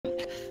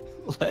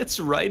Let's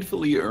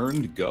rightfully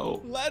earned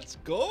go. Let's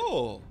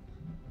go.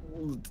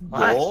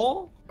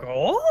 Goal?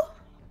 Goal?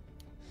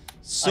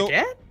 So,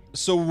 Again?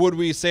 so would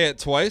we say it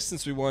twice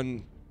since we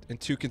won in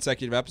 2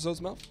 consecutive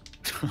episodes, Mel?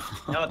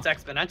 No, it's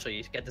exponential.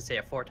 You get to say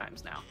it 4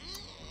 times now.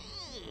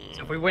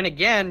 So if we win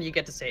again, you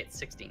get to say it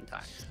 16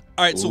 times.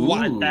 All right, so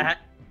why, Ooh.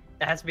 That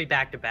has to be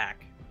back to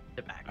back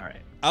to back. All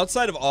right.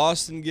 outside of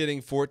Austin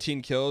getting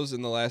 14 kills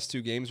in the last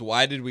 2 games,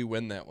 why did we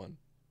win that one?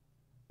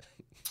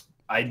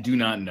 I do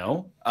not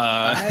know.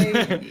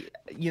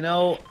 You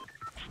know,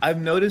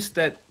 I've noticed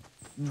that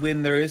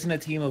when there isn't a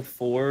team of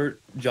 4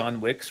 John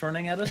Wicks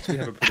running at us, we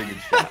have a pretty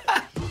good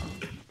shot.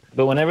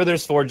 But whenever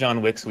there's 4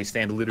 John Wicks, we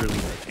stand literally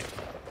naked.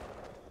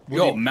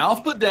 Yo,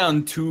 Mouth put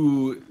down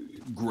 2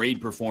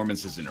 great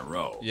performances in a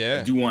row. Yeah.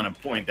 I do want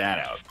to point that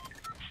out.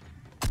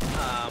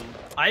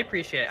 I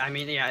appreciate it. I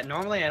mean, yeah,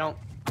 normally I don't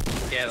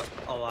get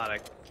a lot of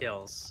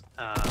kills.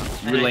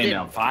 You were laying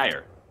down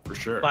fire, for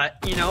sure. But,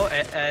 you know,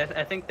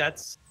 I think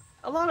that's...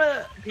 A lot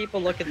of people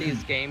look at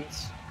these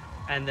games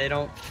and they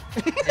don't...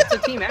 It's a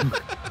team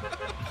effort.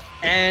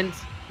 And,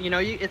 you know,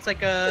 it's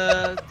like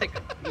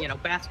you know,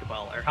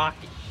 basketball or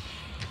hockey.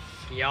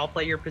 You all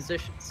play your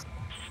positions.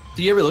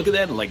 Do you ever look at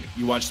that and, like,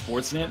 you watch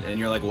Sportsnet and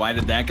you're like, why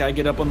did that guy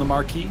get up on the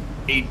marquee?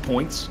 8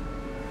 points.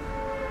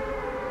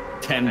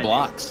 10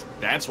 blocks.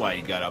 That's why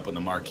he got up on the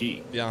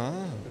marquee. Yeah.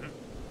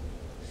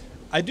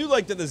 I do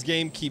like that this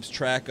game keeps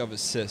track of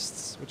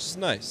assists, which is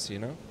nice, you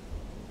know?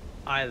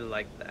 I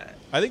like that.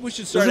 I think we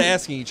should start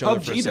asking each other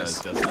for PUBG does,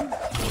 assists. doesn't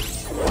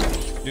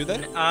it? Do they?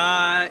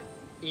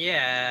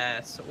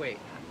 Yeah, so wait.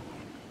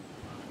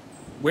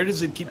 Where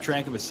does it keep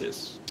track of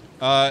assists?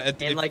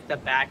 In, like, the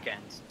back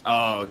end.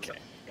 Oh, okay.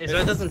 So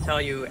it doesn't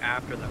tell you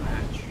after the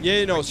match.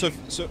 Yeah, no, so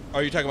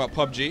are you talking about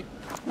PUBG?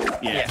 Yeah,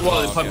 Yeah.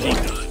 well, Oh, okay.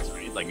 PUBG does,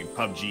 right? Like,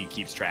 PUBG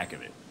keeps track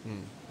of it.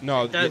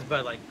 No, It does,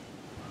 but, like,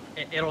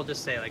 it'll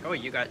just say, like, oh,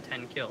 you got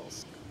 10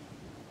 kills.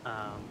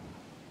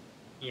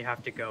 You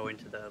have to go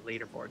into the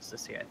leaderboards to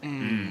see it.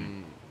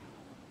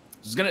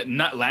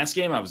 Last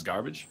game I was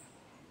garbage.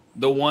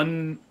 The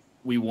one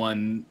we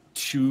won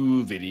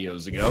 2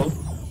 videos ago,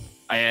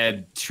 I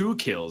had 2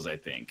 kills, I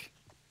think.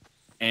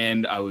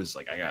 And I was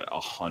like, I got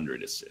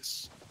 100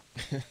 assists.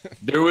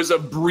 There was a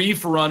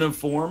brief run of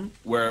form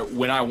where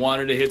when I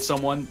wanted to hit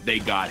someone, they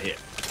got hit.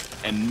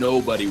 And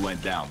nobody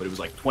went down. But it was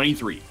like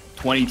 23,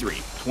 23,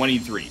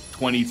 23,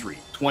 23,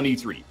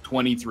 23,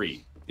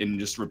 23. And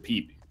just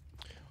repeat.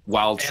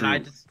 While true. And I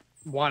just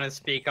want to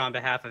speak on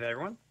behalf of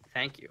everyone.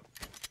 Thank you.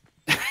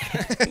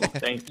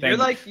 Thank You're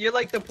you.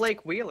 like the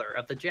Blake Wheeler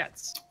of the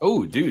Jets.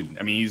 Oh, dude.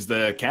 I mean, he's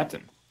the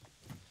captain.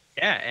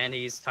 Yeah, and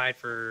he's tied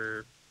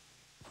for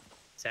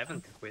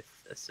 7th with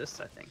assists,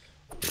 I think.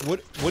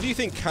 What do you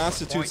think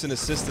constitutes an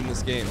assist in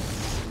this game?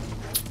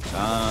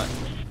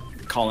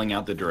 Calling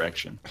out the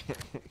direction.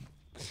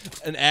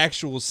 An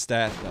actual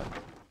stat, though.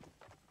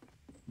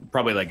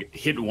 Probably like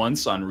hit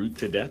once en route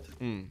to death.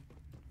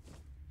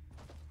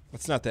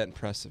 That's not that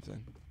impressive,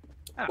 then.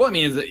 Well, I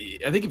mean,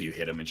 I think if you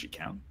hit him, it should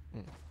count.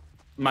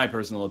 My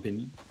personal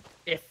opinion.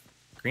 If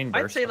Green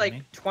I'd burst say on like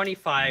me.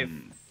 25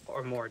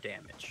 or more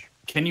damage.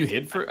 Can you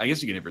hit for? I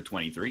guess you can hit for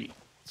 23.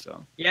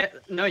 So. Yeah,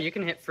 no, you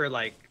can hit for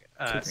like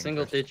green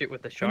single bursts. digit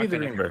with the me the shotgun if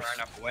green you're bursts. far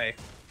enough away.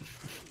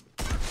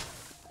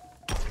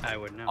 I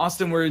would know.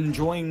 Austin, we're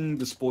enjoying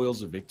the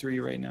spoils of victory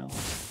right now.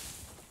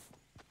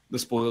 The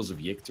spoils of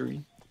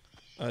victory.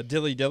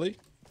 Dilly dilly.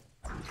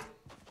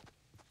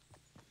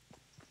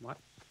 What?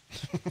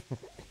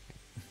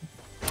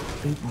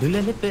 Do a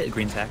little bit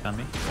green tack on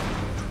me.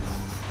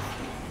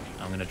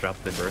 I'm gonna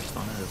drop the burst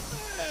on it.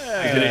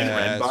 Is it in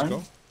Red Let's Barn?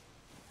 go.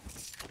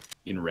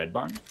 In Red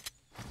Barn?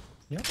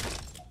 Yep.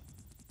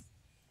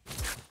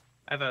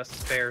 I have a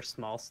spare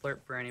small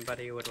slurp for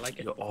anybody who would like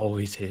it. You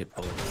always hit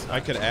bullets. I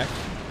could act.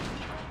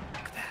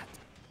 Look at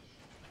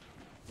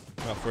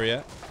that. Not for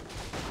yet.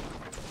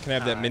 Can I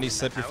have that mini in the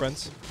slip, your house.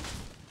 friends?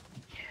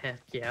 Heck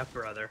yeah,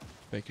 brother.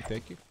 Thank you,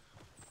 thank you.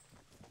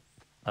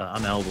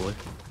 I'm L boy.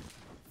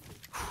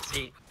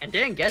 See, and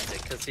Dan gets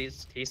it because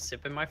he's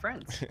sipping my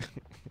friends.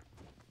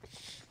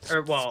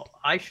 Or well,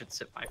 I should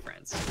sip my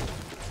friends.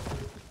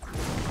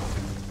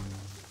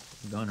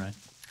 I'm going right.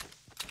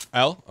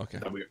 L? Okay.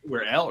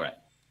 We're L, right?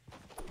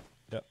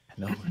 Yep.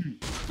 No.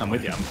 I'm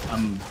with you.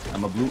 I'm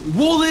a blue.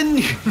 Well then,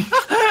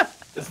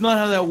 that's not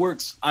how that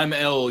works. I'm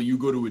L. You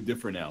go to a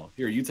different L.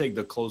 Here, you take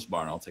the close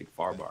bar, and I'll take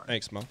far bar.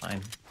 Thanks, Mom.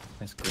 Fine.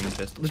 Nice green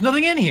pistol. There's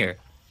nothing in here.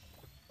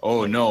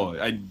 Oh no,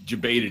 I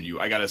debated you.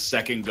 I got a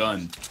second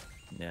gun.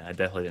 Yeah, I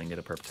definitely didn't get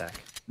a perp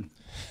tack.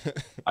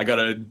 I got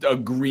a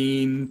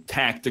green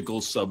tactical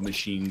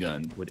submachine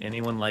gun. Would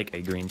anyone like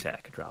a green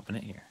tack? Dropping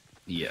it here.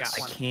 Yes.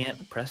 I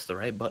can't press the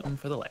right button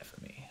for the life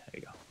of me.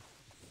 There you go.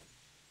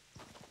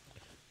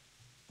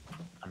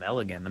 I'm L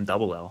again. I'm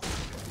double L.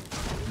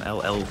 I'm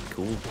LL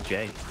Cool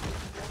J.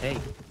 Hey.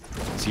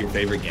 Is he your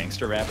favorite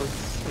gangster rapper?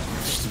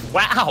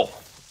 Wow.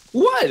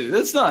 What?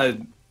 That's not.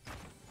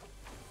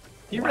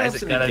 He Why is raps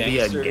it in gotta be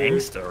a gangster-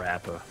 gangster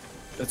rapper?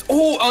 That's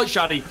oh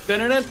shotty. Dun,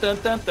 dun, dun,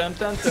 dun, dun, dun,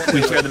 dun.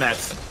 We share the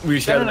mats. We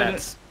share the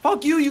mats.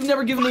 Fuck you! You've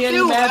never given me any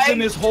You, mats in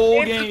I this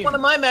whole gave game. one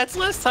of my mats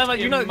last time.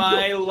 You're In not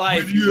my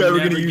life, When you you've ever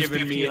never gonna use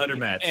given me 1,500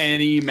 mats?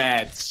 any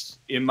mats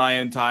in my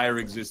entire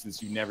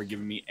existence. You've never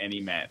given me any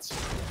mats.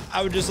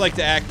 I would just like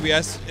to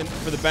acquiesce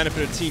for the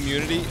benefit of Team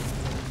Unity.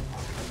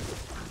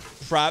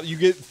 You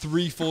get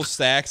 3 full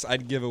stacks.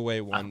 I'd give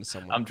away 1 to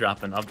someone. I'm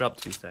dropping. I'll drop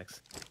 2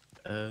 stacks.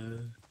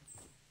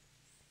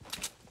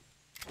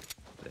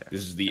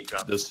 This is the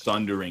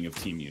sundering of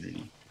Team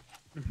Unity.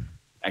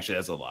 Actually,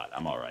 that's a lot.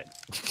 I'm all right.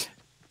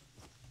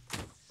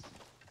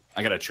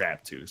 I got a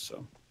trap too,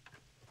 so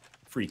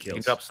free kills. You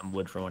can drop some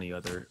wood for one of you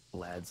other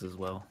lads as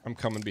well. I'm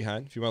coming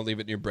behind. If you want to leave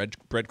it near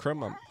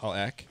breadcrumb, I'll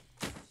ack.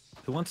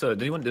 Who wants a?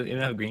 Do you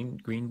have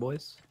green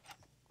boys?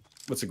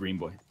 What's a green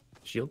boy?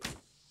 Shield.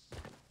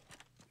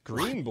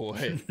 Green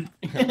boy.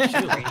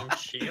 Green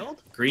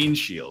shield? Green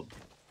shield.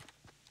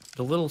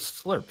 The little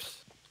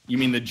slurps. You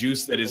mean the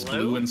juice that is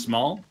blue and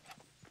small,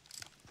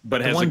 but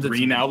The has a one that's-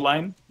 green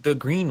outline? The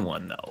green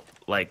one though,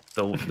 like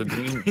the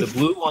green, the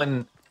blue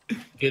one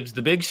gives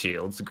the big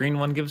shields. The green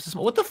one gives the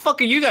small. What the fuck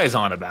are you guys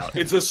on about?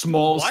 It's a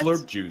small What?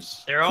 slurp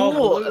juice. They're all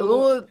Cool.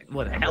 blue.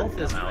 Whatever. Health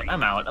is I'm out. green.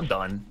 I'm out. I'm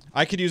done.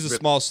 I could use a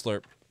small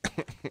slurp.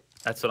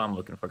 That's what I'm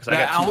looking for. Because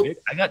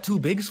I got two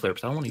big slurps.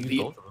 I don't want to use The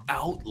both of them.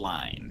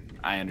 outline.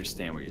 I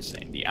understand what you're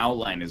saying. The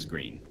outline is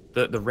green.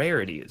 The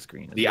rarity is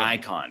green. as The well.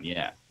 icon,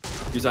 yeah.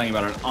 You're talking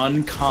about an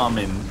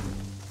uncommon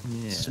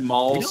Yeah.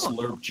 small We don't-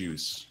 slurp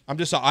juice. I'm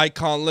just an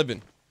icon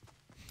living.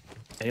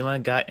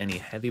 Anyone got any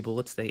heavy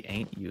bullets they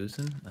ain't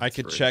using? I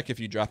could check if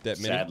you drop that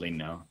mini. Sadly,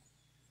 no.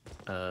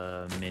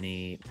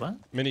 Mini. What?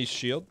 Mini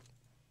shield.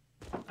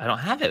 I don't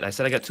have it. I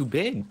said I got too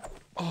big.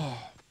 Oh.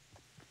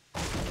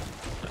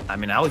 I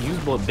mean, I would use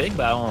both big,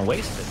 but I don't want to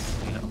waste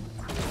it. You know.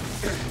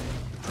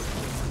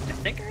 I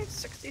think I have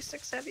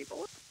 66 heavy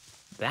bullets.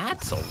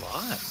 That's a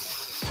lot.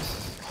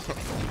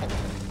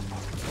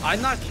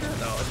 I'm not sure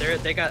though.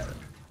 They got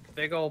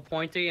big old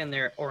pointy and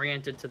they're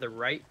oriented to the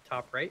right,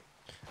 top right.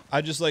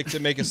 I'd just like to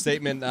make a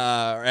statement or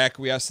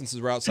acquiesce since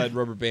we're outside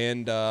rubber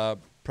band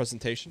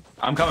presentation.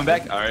 I'm coming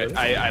back. All right.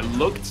 I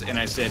looked and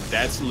I said,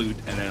 that's loot.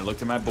 And then I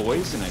looked at my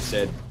boys and I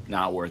said,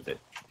 not worth it.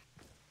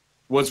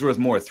 What's worth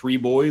more, 3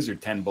 boys or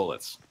 10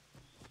 bullets?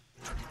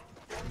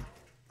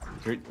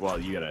 Well,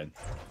 you gotta...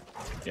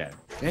 Yeah.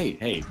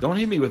 Hey, don't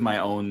hit me with my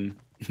own...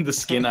 the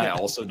skin I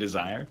also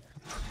desire.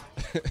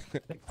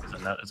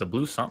 There's a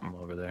blue something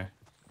over there.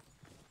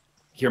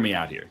 Hear me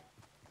out here.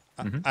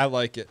 I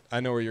like it. I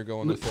know where you're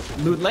going with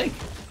it. Loot Lake.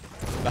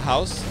 The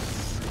house?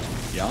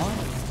 Yeah.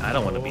 I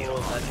don't want to be Oh,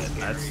 on that's it.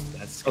 scary.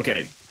 That's scary.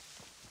 Okay.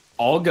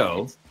 I'll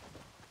go,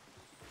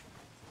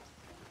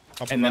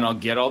 I'll and then I'll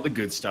get all the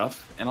good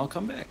stuff, and I'll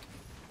come back.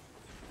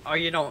 Oh,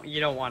 you don't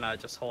want to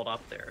just hold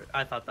up there.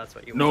 I thought that's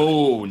what you wanted.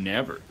 No,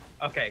 never.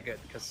 Okay, good,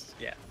 because,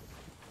 yeah.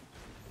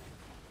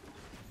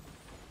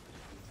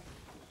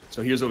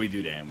 So here's what we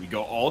do, Dan. We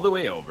go all the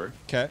way over.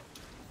 Okay.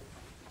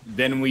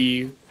 Then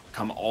we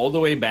come all the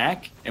way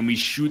back, and we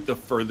shoot the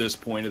furthest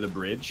point of the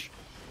bridge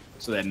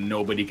so that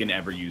nobody can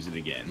ever use it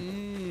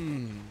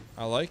again.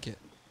 I like it.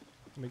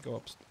 Let me go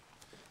up.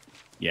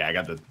 Yeah, I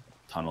got the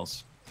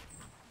tunnels.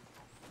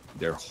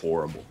 They're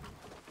horrible.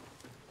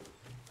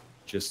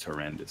 Just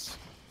horrendous.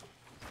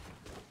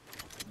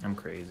 I'm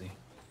crazy.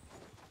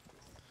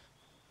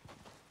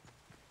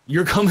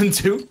 You're coming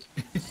too?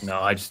 No,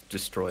 I just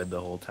destroyed the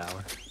whole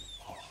tower.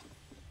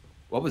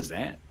 What was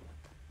that?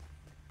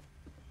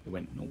 It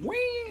went, wow.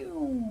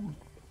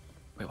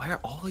 Wait, why are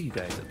all you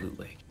guys at Loot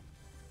Lake?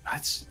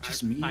 That's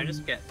just me. I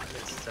just get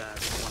this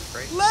one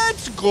break.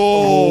 Let's go!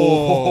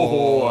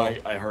 Oh,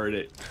 I heard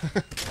it.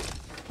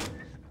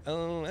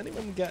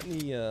 Anyone got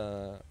any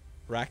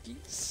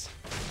Rockies?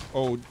 Oh,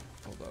 hold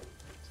up.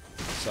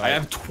 Sorry. I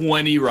have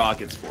 20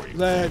 rockets for you.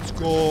 Let's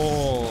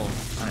go.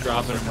 I'm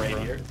dropping them right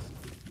here.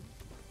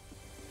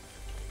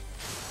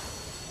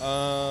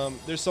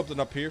 There's something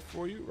up here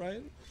for you,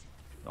 Ryan.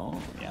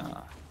 Oh,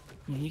 yeah.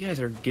 You guys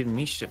are giving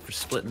me shit for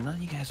splitting. None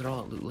of you guys are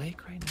all at Loot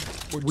Lake right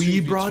now. We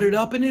brought it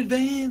up in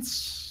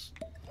advance.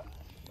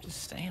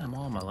 Just saying, I'm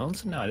all on my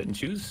lonesome now. I didn't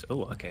choose.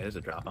 Oh, okay, there's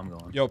a drop. I'm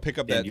going. Yo, pick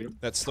up Yeah, that you-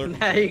 that slurp.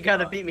 Yeah, you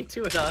gotta beat me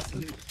to it,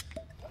 Austin.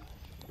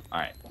 All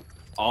right.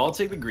 I'll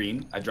take the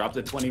green. I dropped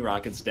the 20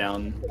 rockets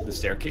down the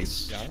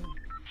staircase. Yeah.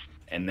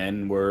 And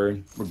then we're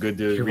good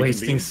to You're reconvene.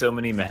 wasting so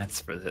many mats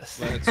for this.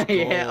 Let's go.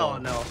 Yeah, oh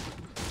no.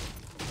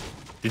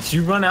 Did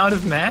you run out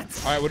of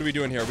mats? All right, what are we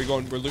doing here? We're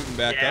looting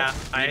back Yeah, up.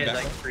 I Looting had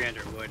back like up?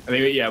 300 wood. I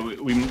mean, yeah,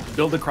 we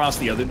build across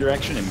the other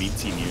direction and meet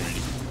Team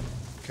Unity.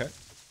 Okay.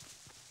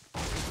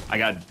 I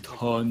got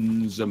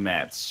tons of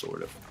mats,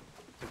 sort of.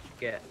 What'd you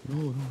get?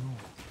 No.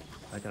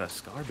 I got a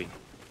Scarby.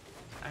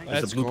 Nice.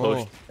 There's Let's a blue go.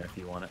 potion there if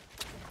you want it.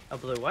 A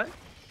blue what?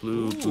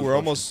 Blue. Ooh, blue we're potion.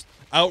 almost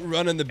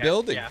outrunning the Yeah,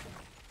 building. Yeah.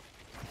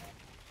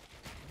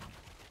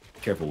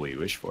 Careful what you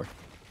wish for.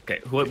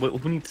 Okay,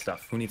 who needs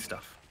stuff? Who needs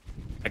stuff?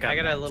 I got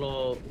a mats.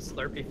 little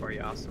Slurpee for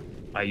you, Austin.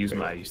 I used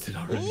it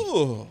already.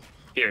 Ooh.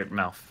 Here,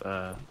 mouth.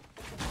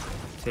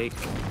 Take.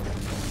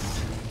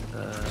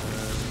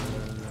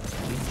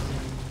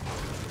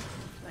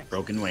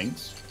 Broken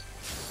wings.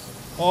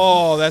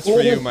 Oh, that's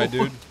for you, my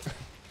dude.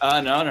 No.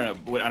 I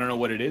don't know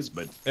what it is,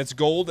 but It's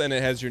gold and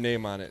it has your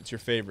name on it. It's your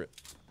favorite.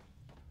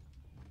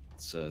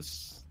 it's a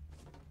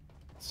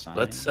sign.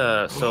 Let's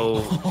so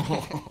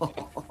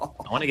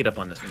I want to get up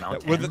on this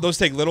mountain. Those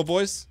take little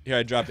boys. Here,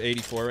 I dropped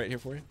 84 right here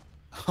for you.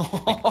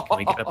 Can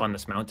we get up on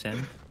this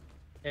mountain?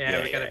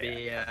 Yeah, we gotta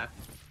be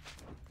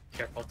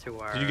careful to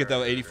our. Did you get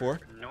that 84?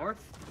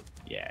 North.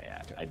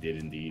 Yeah, I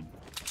did indeed.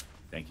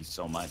 Thank you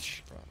so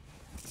much.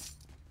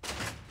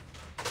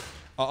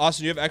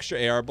 Austin, you have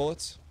extra AR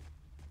bullets?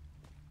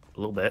 A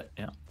little bit,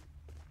 yeah.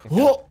 Okay.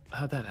 Whoa!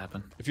 How'd that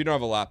happen? If you don't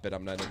have a lot bit,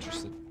 I'm not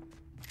interested.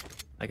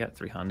 I got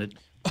 300.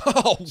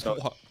 Oh,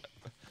 So-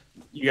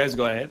 You guys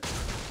go ahead.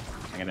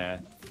 I'm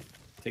gonna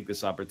take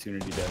this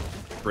opportunity to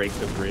break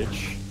the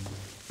bridge.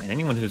 And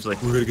anyone who's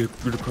like, we're gonna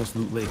get across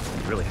Loot Lake,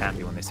 is really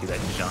happy when they see that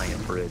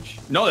giant bridge.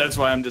 No, that's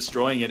why I'm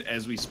destroying it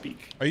as we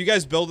speak. Are you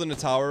guys building a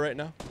tower right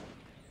now?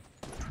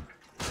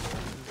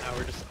 Now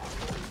we're just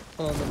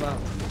on the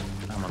mountain.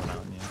 I'm on the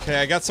mountain, yeah. Okay,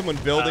 I got someone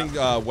building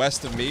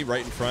west of me,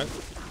 right in front.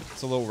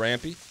 It's a little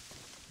rampy.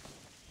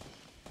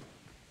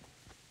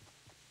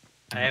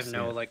 I have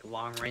no like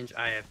long range.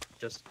 I have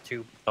just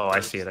two. Oh, I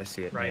see it. I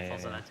see it.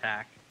 Rifles Yeah. and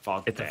attack.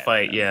 Fuck It's a that,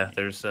 fight, man. yeah.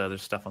 There's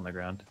stuff on the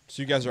ground.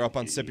 So you guys are up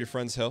on Sip Your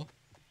Friend's Hill?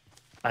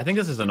 I think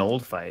this is an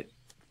old fight.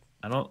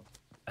 I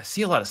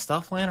see a lot of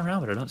stuff laying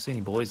around, but I don't see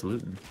any boys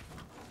looting.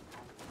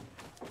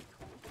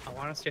 I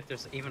want to see if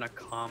there's even a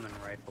common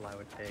rifle I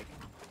would take.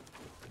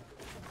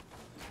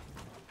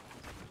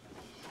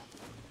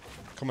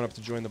 Coming up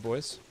to join the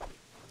boys?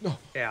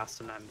 Okay,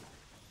 Austin, I'm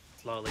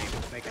slowly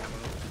making a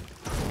move.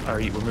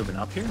 We're moving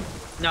up here?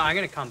 No, I'm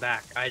gonna come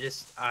back. I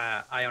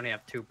only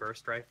have 2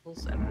 burst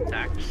rifles and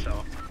attack,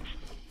 so.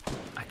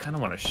 I kind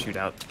of want to shoot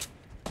out.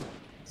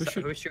 Who's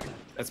shooting?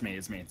 It's me.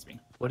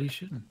 What are you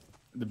shooting?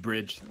 The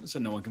bridge, so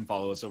no one can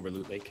follow us over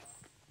Loot Lake.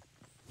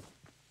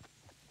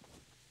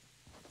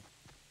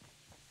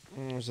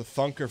 There's a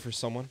thunker for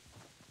someone.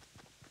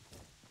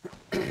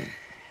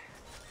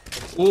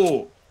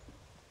 Oh,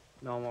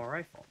 No more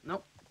rifle.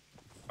 Nope.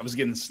 I was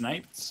getting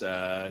sniped.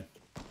 Heard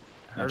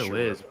Not a sure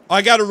whiz.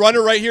 I got a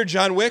runner right here,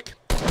 John Wick.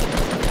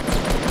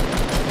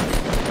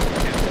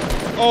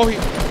 Oh,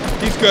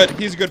 he's good.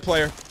 He's a good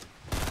player.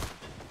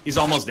 He's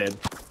almost dead.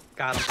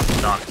 Got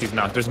him. Knocked. He's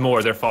knocked. There's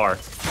more. They're far.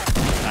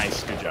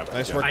 Nice, good job.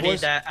 Nice good work. job. I need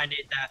boys? that. I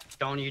need that.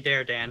 Don't you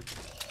dare, Dan.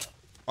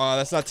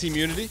 That's not Team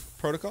Unity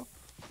protocol?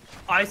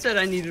 I said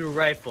I needed a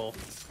rifle.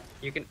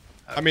 You can.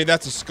 I mean,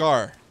 that's a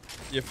scar.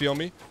 You feel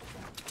me?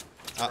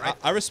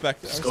 I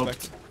respect it. I Scoped.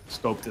 respect it.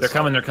 Scoped this. They're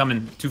coming. They're coming.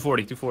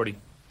 240. 240.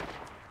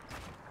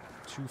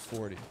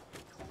 240.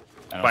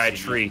 I don't By a see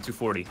tree.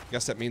 240.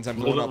 Guess that means I'm A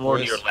little blowing bit up more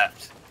to boys. your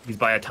left. He's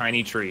by a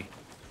tiny tree.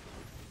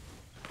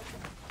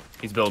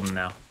 He's building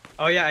now.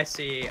 Oh yeah, I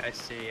see.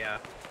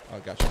 Oh,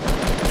 gotcha.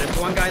 There's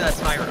one guy that's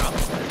higher up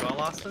as well,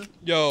 Austin.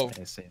 Yo,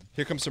 I see him.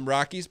 here comes some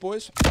Rockies,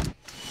 boys.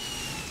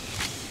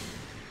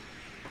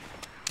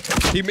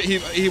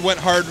 He went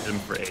hard, Him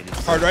for ages.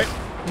 hard right.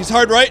 He's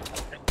hard right.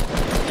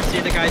 You see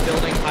the guy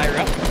building higher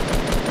up?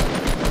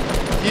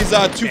 He's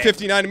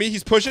 259 to me.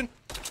 He's pushing.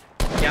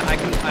 Yeah, I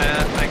can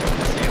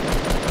see him.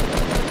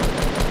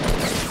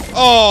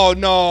 Oh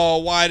no!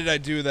 Why did I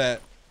do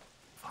that?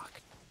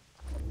 Fuck.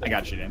 I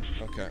got you, Dan.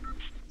 Okay.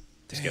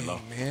 Just get low.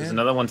 There's Man.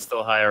 another one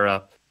still higher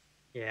up.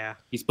 Yeah.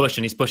 He's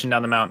pushing. He's pushing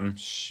down the mountain.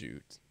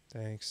 Shoot.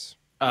 Thanks.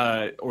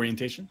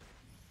 Orientation?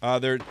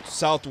 They're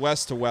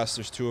southwest to west.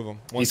 There's 2 of them.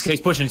 He's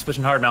pushing. He's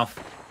pushing hard, mouth.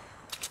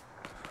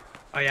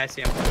 Oh yeah, I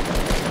see him.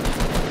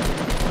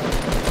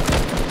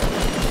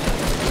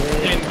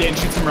 Dan,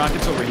 shoot some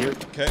rockets over here.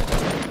 Okay.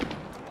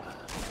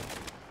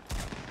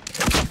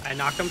 I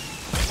knocked him.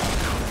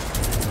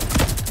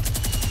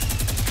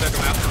 Took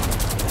him out.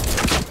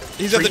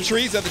 He's at the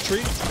tree. He's at the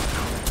tree.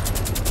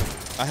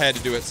 I had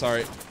to do it.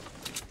 Sorry.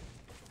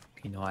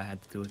 You know I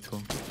had to do it to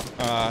him.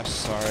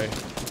 Sorry.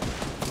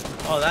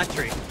 Oh, that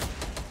tree.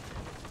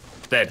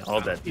 Dead.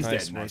 All dead. He's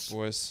Nice dead. work, Nice.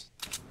 boys.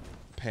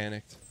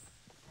 Panicked.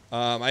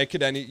 I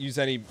could use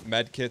any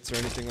med kits or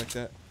anything like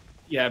that.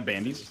 Yeah,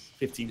 bandies.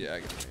 15. Yeah, I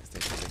got it.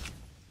 Thank you.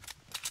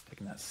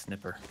 Taking that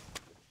snipper.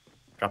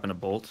 Dropping a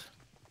bolt.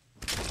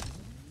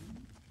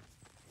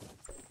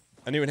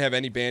 Anyone have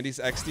any bandies,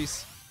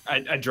 XDs?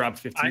 I dropped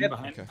 15 I have,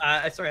 behind.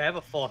 Okay. sorry, I have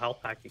a full health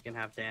pack you can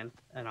have, Dan,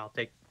 and I'll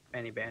take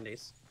any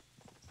bandies.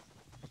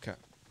 Okay.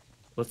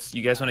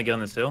 You guys want to get on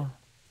this hill?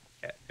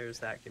 Okay, there's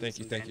that. Give me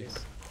some Thank you.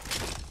 bandies.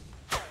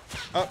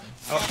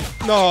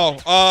 No.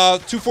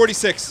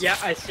 246. Yeah,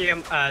 I see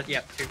him.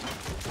 Yeah, 2.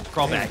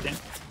 Crawl back, Dan.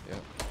 Yeah.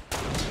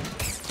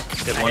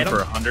 Hit I one hit for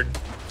him. 100.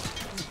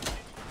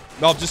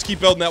 No, just keep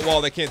building that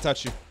wall. They can't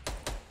touch you.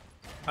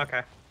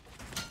 Okay.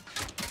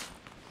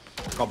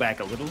 Crawl back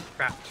a little.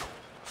 Crap.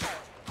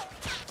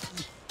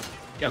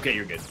 Okay,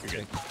 you're good. You're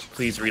good.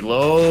 Please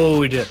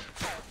reload.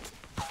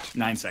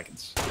 9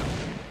 seconds.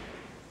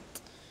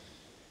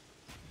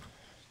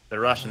 They're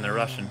rushing. They're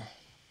rushing.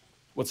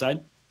 What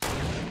side?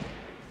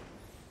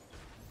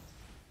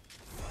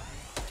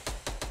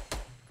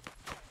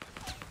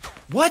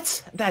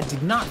 What? That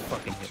did not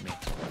fucking hit me.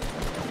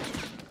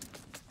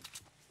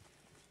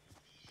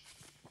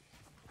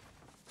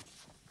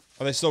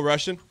 Are they still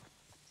rushing?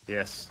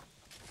 Yes.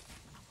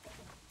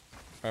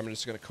 I'm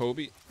just gonna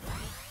Kobe.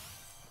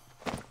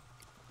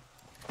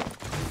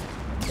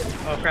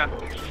 Oh crap!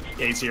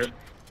 Yeah, he's here.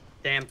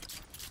 Damn.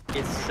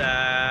 It's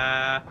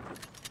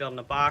building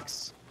a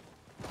box.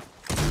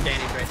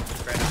 Danny's right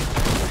up.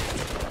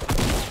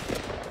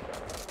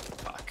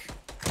 Fuck.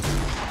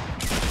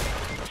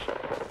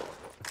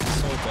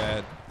 So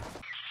bad.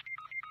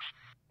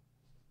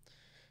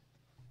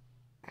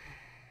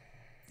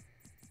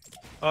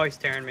 Oh, he's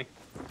tearing me.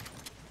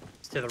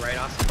 He's to the right,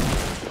 Austin.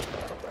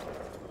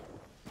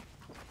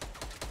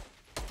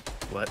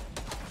 What?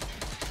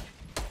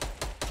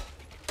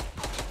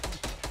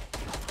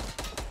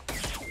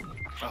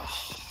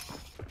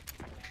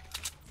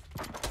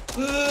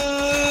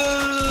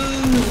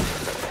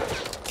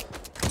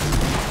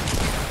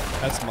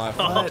 That's my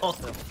fault. Oh.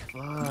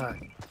 Fuck.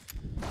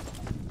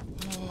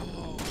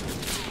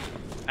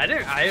 I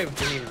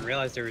didn't even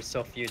realize there were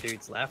so few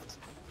dudes left.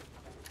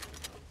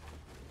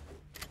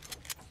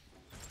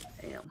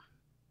 Damn.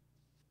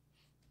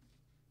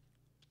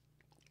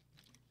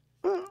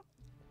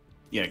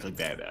 You gotta click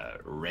that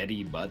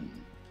ready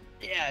button.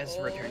 Yeah, it's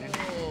returning.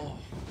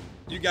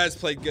 You guys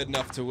played good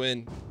enough to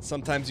win.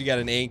 Sometimes you got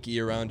an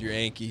Anki around your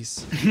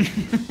Ankies.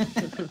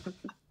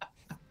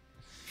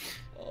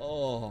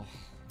 Oh.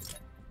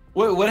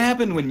 What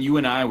happened when you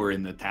and I were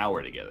in the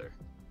tower together?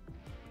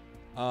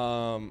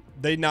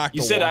 They knocked.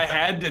 You the said wall. I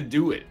had to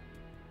do it.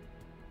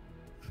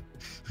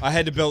 I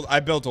had to build. I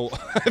built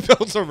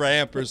a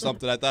ramp or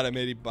something. I thought I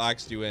maybe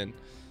boxed you in.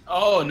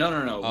 Oh no!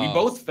 We Oh.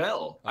 both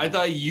fell. I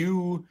thought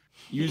you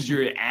used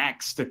your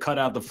axe to cut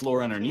out the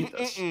floor underneath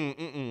us.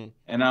 And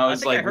I I was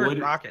think like, I heard "What?"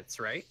 rockets,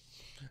 right?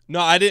 No,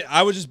 I didn't.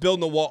 I was just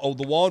building the wall. Oh,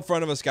 the wall in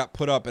front of us got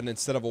put up, and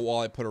instead of a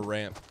wall, I put a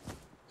ramp.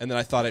 And then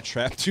I thought I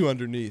trapped you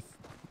underneath.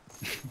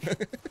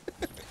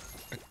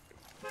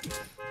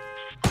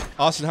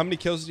 Austin, how many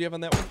kills do you have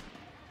on that one?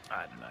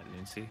 I don't know. I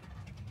didn't see. You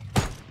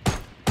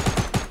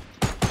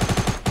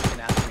can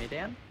ask me,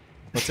 Dan.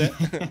 What's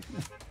that?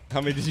 How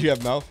many did you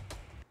have, Mouth?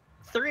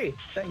 3.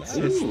 Thanks.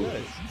 Ooh, It's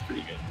that's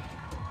pretty good.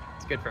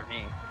 It's good for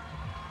me.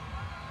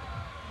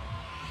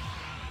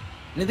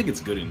 I think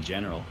it's good in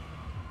general.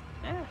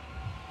 Yeah.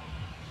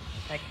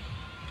 Heck,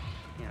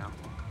 you know.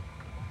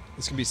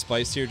 This can be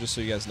spiced here, just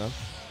so you guys know.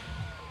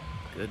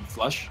 Good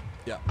flush.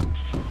 Yeah.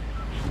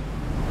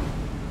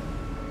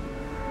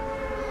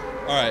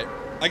 All right,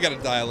 I gotta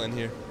dial in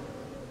here.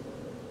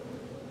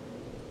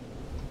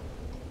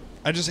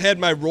 I just had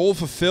my role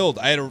fulfilled.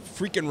 I had a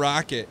freaking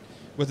rocket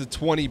with a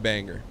 20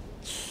 banger.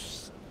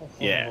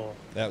 Yeah.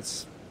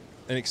 That's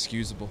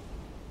inexcusable.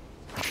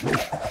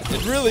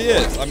 It really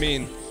is. I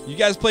mean, you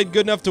guys played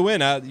good enough to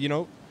win. You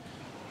know,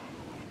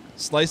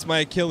 slice my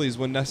Achilles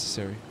when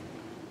necessary.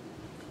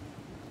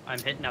 I'm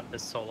hitting up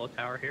this solo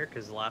tower here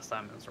because the last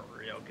time it was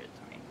real good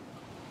to me.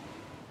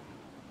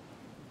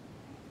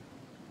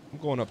 I'm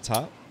going up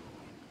top.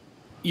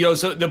 Yo,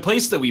 so the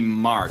place that we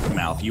marked,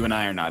 Mouth, you and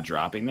I are not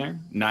dropping there.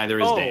 Neither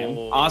is Dan.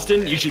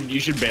 Austin, okay. you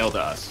should bail to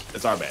us.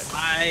 It's our bad.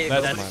 That's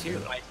That's my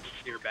my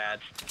sincere bad.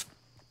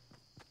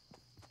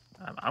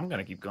 I'm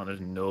gonna keep going. There's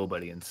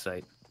nobody in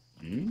sight.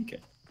 Okay.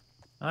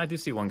 I do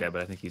see one guy,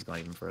 but I think he's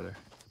going even further.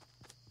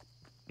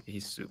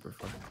 He's super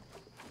far.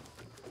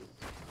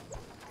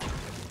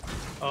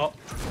 Oh,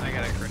 I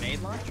got a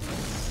grenade launcher.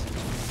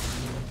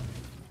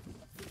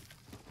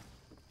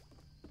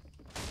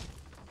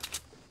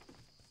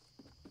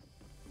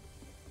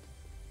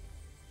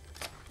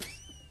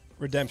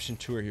 Redemption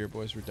tour here,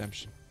 boys.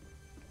 Redemption.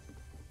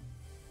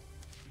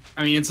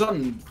 I mean, it's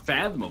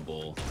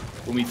unfathomable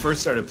when we first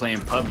started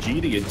playing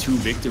PUBG to get 2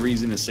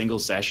 victories in a single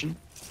session.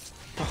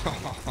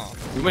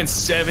 We went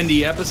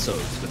 70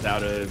 episodes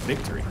without a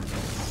victory.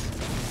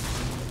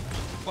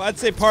 Well, I'd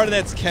say part of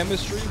that's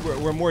chemistry.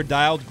 We're more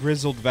dialed,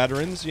 grizzled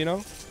veterans, you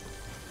know?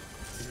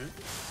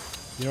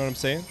 You know what I'm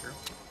saying?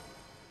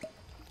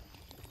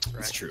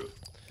 That's true.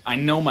 I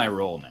know my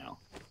role now.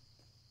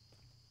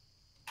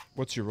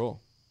 What's your role?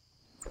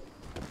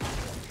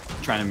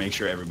 Trying to make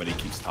sure everybody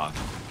keeps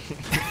talking.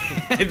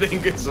 I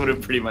think that's what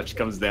it pretty much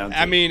comes down to.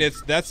 I mean,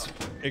 that's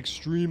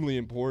extremely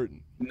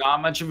important.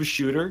 Not much of a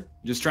shooter.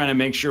 Just trying to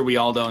make sure we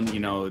all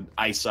don't,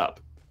 ice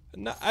up.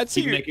 No, I'd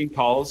say Keep you're, making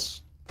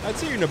calls. I'd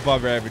say you're an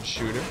above average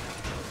shooter.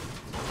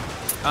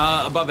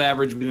 Above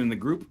average within the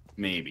group,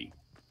 maybe.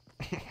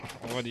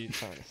 What are you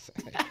trying to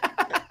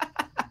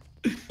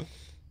say?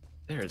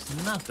 There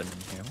is nothing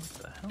in here. What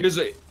the hell? Here's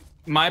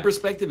my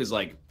perspective is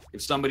like,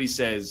 if somebody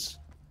says,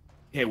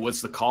 hey,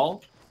 what's the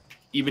call?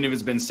 Even if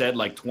it's been said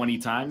like 20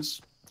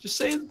 times, just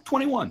say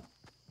 21.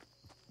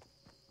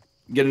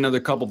 Get another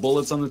couple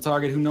bullets on the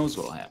target. Who knows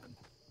what'll happen?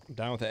 I'm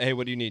down with it. Hey,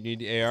 what do you need? You need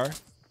the AR?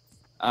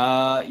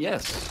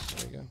 Yes.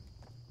 There you go.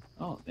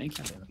 Oh, thank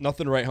you.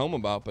 Nothing to write home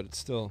about, but it's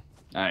still.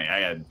 I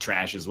had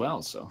trash as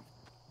well, so.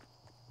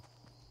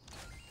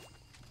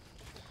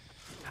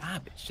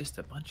 Garbage, just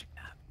a bunch of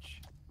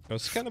garbage.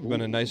 It's kind of been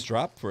a nice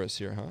drop for us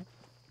here, huh?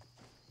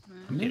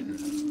 I'm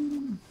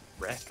getting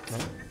wrecked. No?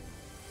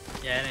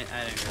 Yeah,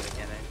 I didn't really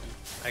get anything.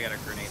 I got a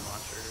grenade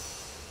launcher.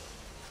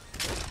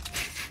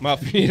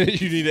 Mouth, you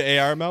need an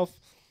AR, Mouth?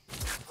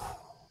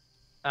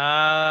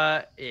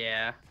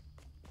 Yeah.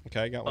 Okay,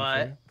 I got one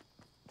But for you.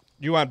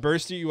 You want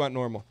bursty? You want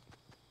normal?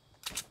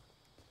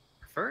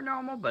 prefer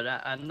normal, but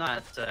I'm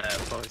not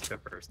opposed to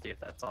bursty if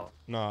that's all.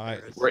 No, I.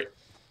 there is.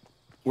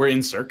 We're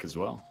in Cirque as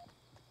well.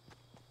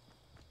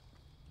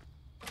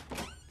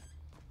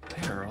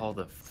 Where are all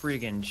the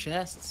friggin'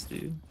 chests,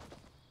 dude?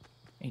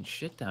 Ain't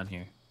shit down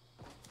here.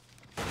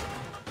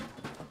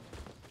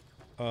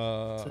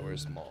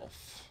 Where's Malf?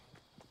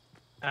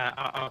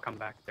 I'll come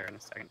back there in a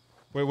second.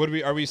 Wait, what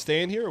are we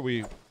staying here or are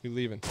we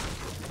leaving?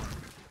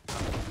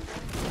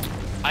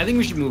 I think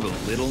we should move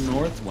a little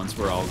north once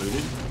we're all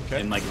looted,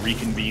 Okay. and like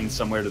reconvene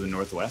somewhere to the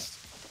northwest.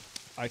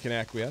 I can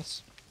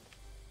acquiesce.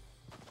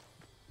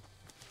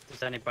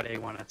 Does anybody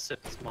want to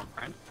sip a small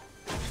friend?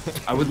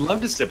 I would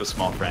love to sip a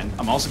small friend.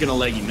 I'm also gonna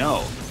let you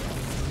know,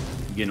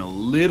 I'm getting a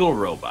little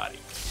robot-y.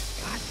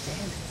 God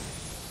damn it.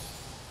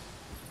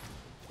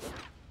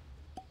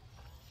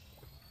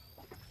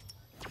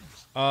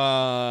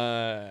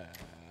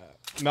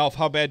 Malf,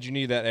 how bad you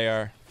need that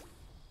AR?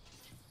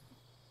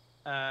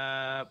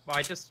 Well,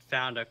 I just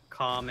found a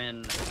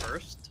common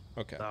first.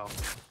 Okay. So,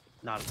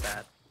 not as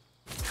bad.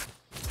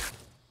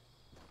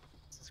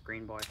 It's a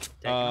screen boy.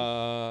 Take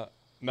him.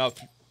 Malf,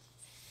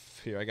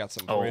 here, I got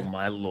something Oh for you.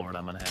 my lord,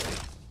 I'm unhappy.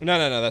 No,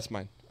 that's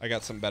mine. I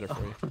got something better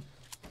for you.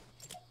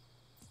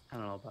 I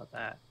don't know about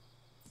that.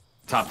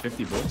 Top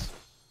 50 boys.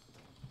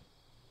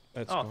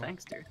 That's Oh, cool.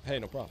 thanks, dude. Hey,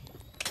 no problem.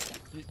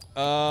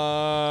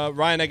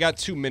 Ryan, I got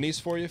 2 minis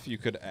for you if you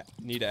could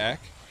need a ack.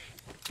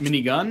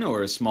 Minigun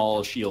or a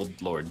small shield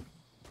lord?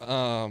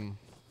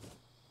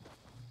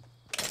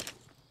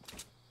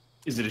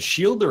 Is it a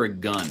shield or a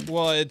gun?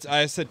 Well,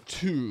 I said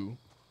 2.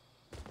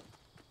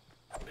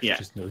 Yeah.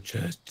 Just no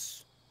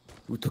chests.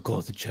 Who took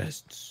all the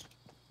chests?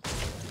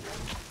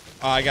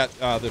 I got.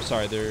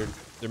 They're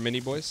mini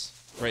boys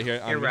right here.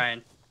 Here, on me.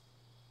 Ryan.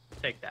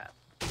 Take that.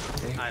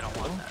 I don't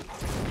want that.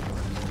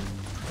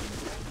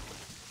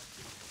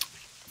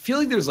 I feel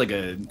like there's like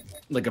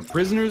a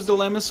prisoner's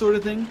dilemma sort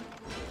of thing,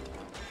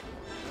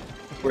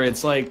 where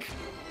it's like,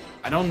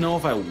 I don't know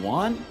if I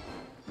want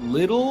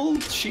little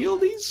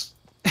shieldies.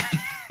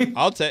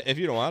 I'll take. If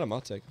you don't want them,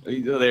 I'll take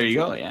them. There you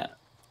go. Yeah.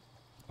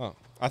 Oh,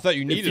 I thought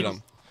you needed feels-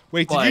 them.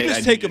 Wait, did Well, you I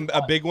just take needed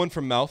a big one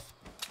from Mouth?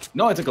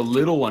 No, I took a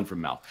little one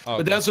from Mal. Oh,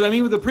 But okay. that's what I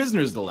mean with the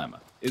prisoner's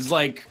dilemma. Is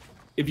like,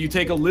 if you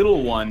take a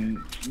little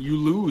one, you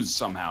lose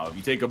somehow. If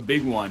you take a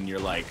big one, you're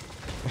like,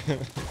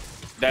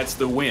 that's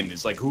the win.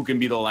 It's like, who can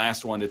be the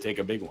last one to take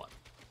a big one?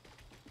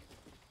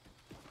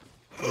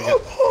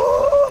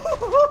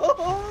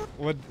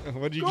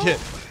 What'd you get?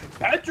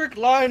 Patrick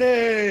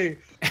Liney!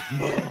 I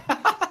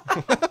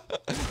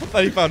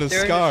thought he found a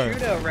They're scar. in a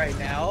shootout right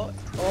now.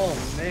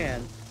 Oh,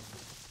 man.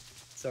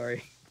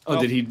 Sorry. Oh,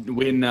 Oh. did he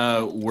win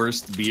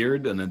worst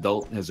beard an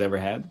adult has ever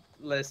had?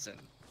 Listen.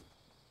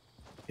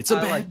 It's a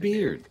I bad like the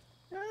beard.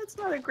 It's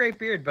not a great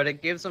beard, but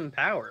it gives him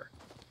power.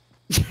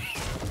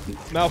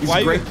 Malf, He's why a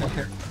you? great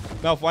player.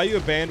 Malf, why you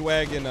a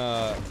bandwagon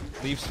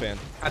Leafs fan?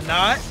 I'm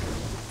not.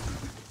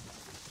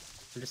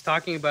 I'm just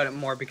talking about it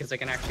more because I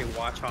can actually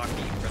watch hockey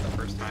for the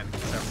first time in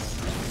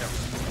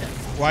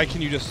several Why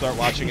can you just start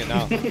watching it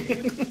now?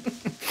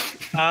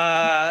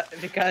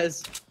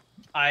 because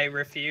I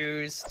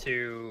refuse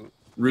to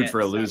Root get for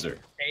a set loser. up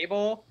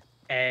table,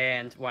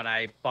 and when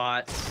I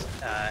bought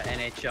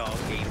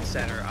NHL Game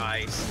Center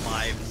Ice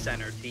Live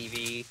Center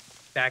TV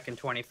back in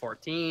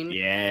 2014,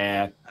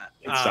 Yeah,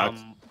 it sucks.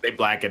 They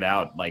black it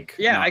out. Like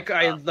yeah,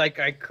 nonstop.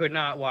 I could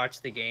not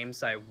watch the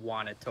games I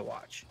wanted to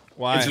watch.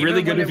 Why? It's really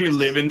Even good when if it you was-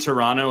 live in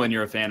Toronto and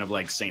you're a fan of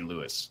like St.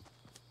 Louis.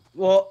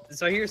 Well,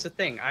 so here's the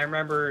thing. I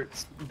remember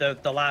the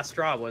last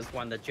straw was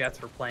when the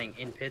Jets were playing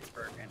in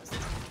Pittsburgh, and it's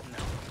like, no,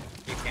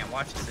 you can't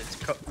watch this. It's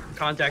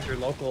contact your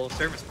local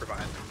service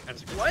provider. I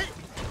was like, what?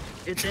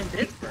 It's in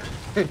Pittsburgh.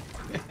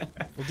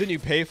 Well, didn't you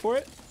pay for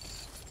it?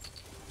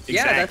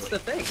 Yeah, that's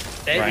Exactly. the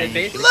thing. They Right.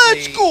 basically,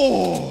 Let's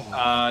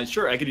go!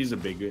 Sure, I could use a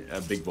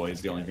big boy.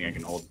 Is the only thing I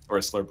can hold, or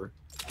a slurper.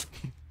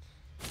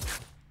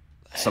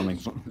 Something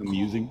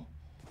amusing.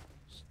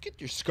 Get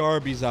your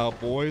scarbies out,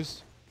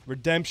 boys.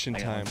 Redemption I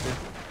got time. one, too.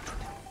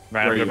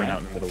 Right, Where I'm are you going at? out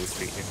in the middle of the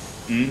street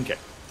here. Okay.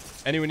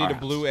 Anyone need a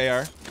Alright. blue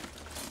AR?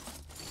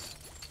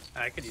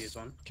 I could use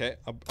one. Okay,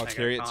 I'll I got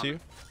carry a it to you.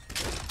 Okay,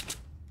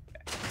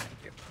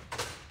 thank you.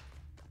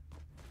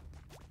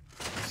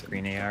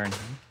 Green AR in here.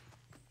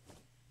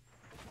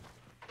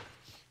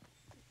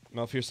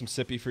 Malf, here's some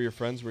sippy for your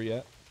friends. Where you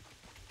at?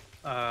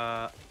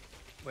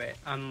 Wait,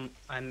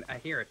 I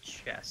hear a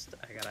chest.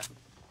 I gotta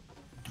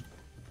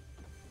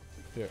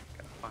Here.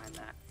 find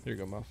that. Here you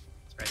go, Malf.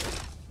 It's right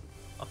here.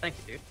 Oh, thank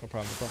you, dude. No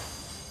problem. No problem.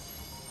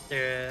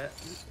 There,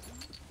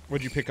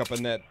 What'd you pick up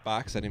in that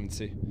box? I didn't even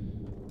see.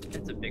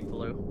 it's a big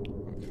blue.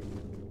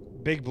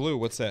 Big blue.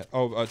 What's that?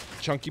 Oh, a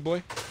chunky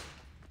boy.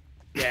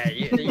 Yeah,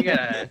 you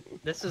gotta.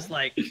 This is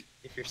like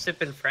if you're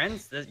sipping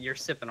friends, you're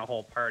sipping a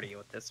whole party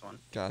with this one.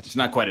 It's Gotcha.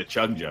 not quite a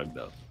chug jug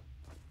though.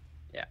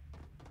 Yeah.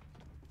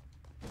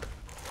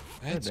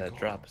 Where'd That's that cool.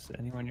 drop? Is it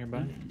anywhere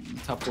nearby?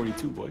 Top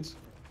 42 boys.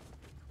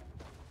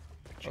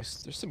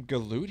 There's some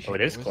good loot here. Oh,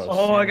 it is boys. close.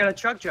 Oh, I got a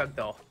chug jug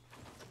though.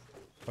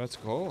 Let's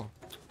go.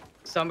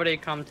 Somebody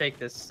come take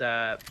this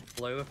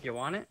blue if you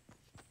want it.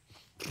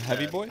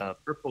 Heavy boy?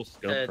 Purple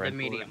scope The rifle.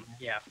 medium.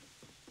 Yeah.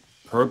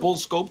 Purple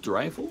scoped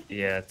rifle?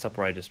 Yeah, it's up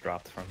where I just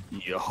dropped from.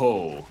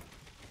 Yo.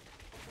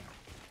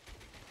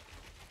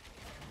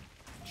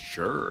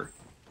 Sure.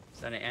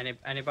 Is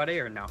anybody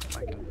or no?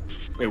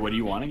 Wait, what do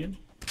you want again?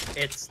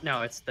 It's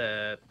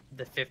the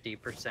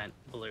 50%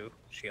 blue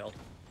shield.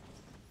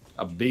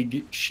 A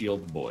big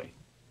shield boy.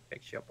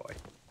 Big shield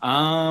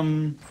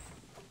boy.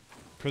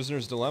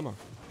 Prisoner's dilemma.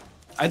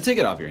 I'd take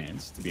it off your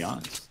hands, to be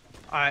honest.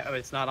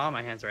 It's not on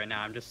my hands right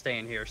now. I'm just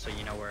staying here so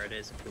you know where it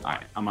is if you All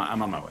want right, it. I'm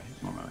on my way.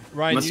 I'm on my way.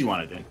 Ryan, Unless you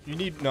want it, Dan. You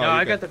need No, you're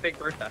I good. got the big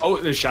Bertha. Oh,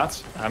 there's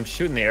shots. I'm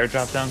shooting the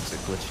airdrop down because it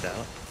glitched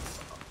out.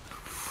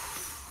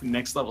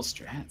 Next level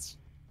strats.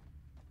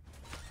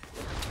 Do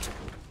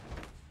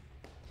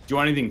you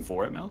want anything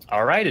for it, Mel?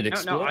 All right, it No,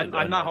 exploded.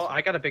 I'm not.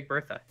 I got a big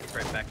Bertha. It's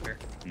right back there.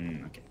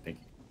 Okay, thank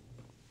you.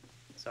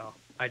 So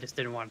I just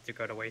didn't want it to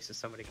go to waste so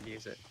somebody could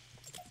use it.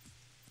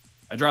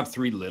 I dropped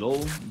 3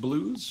 little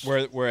blues.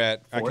 We're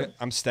at. For it?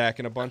 I'm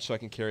stacking a bunch so I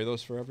can carry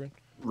those for everyone.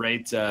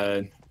 Right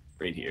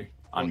here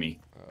on me.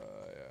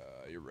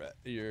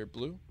 You're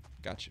blue.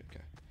 Gotcha.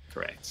 Okay.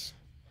 Correct.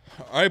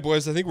 All right,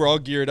 boys. I think we're all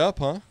geared up,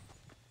 huh?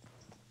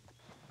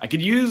 I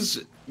could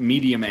use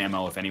medium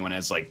ammo if anyone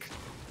has like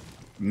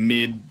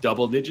mid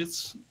double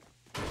digits.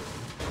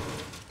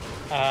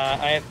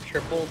 I have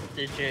triple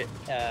digit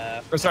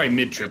Or sorry,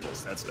 mid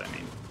triples. That's what I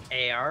mean.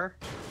 AR.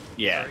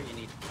 Yeah, Sorry, you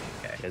need.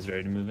 Okay. You guys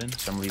ready to move in?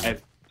 So I'm leaving.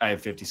 I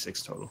have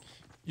 56 total.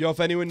 Yo, if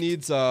anyone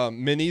needs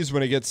minis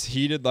when it gets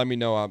heated, let me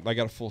know. I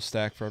got a full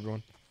stack for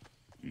everyone.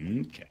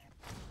 Okay.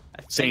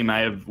 I think- Same. I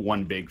have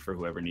 1 big for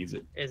whoever needs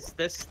it. Is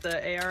this the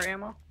AR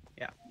ammo?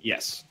 Yeah.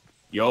 Yes.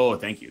 Yo,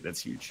 thank you.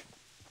 That's huge.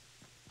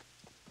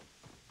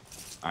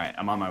 All right,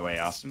 I'm on my way,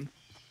 Austin.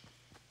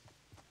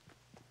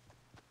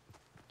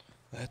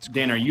 That's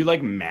Dan, are you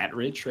like Matt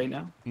Rich right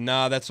now?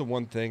 Nah, that's the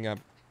one thing I'm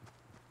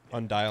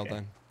undialed Okay.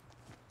 on.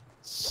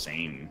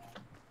 Same.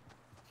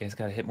 You guys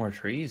gotta hit more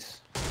trees.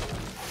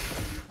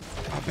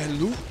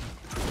 Abelu.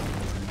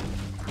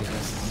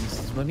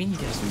 Yes, what I mean, you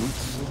guys move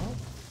slow.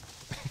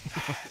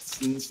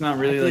 It's not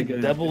really I like could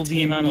a double the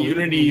team amount of loot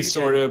unity you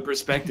sort guys- of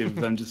perspective.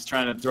 I'm just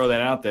trying to throw that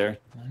out there.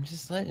 I'm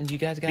just letting you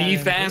guys gotta Be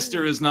improve.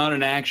 faster is not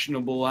an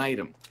actionable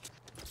item.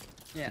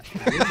 Yeah.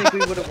 Do you think we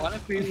would have won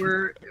if we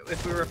were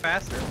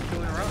faster 2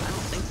 in a row? I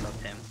don't think so,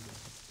 Tim.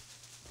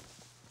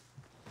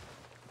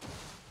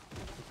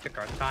 We took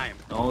our time.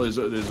 Oh,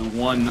 there's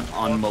one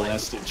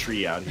unmolested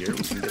tree out here.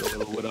 We can get a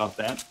little wood off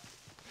that.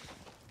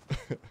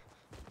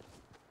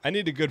 I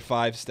need a good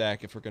 5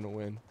 stack if we're gonna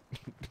win.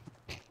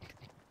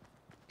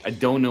 I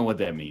don't know what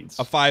that means.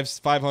 A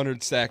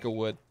 500 stack of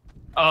wood.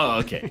 Oh,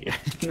 okay. Yeah.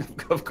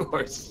 Of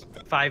course.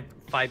 Five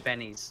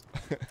bennies.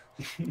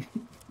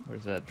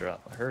 Where's that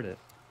drop? I heard it.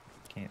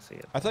 Can't see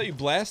it. I thought you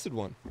blasted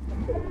one.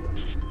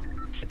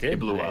 I did.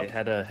 blew I up.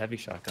 had a heavy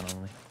shotgun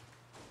only.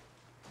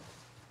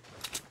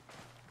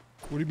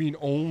 What do you mean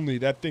only?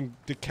 That thing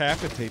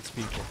decapitates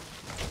people.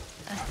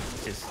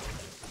 Just,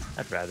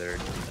 I'd rather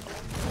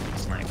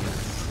snipe.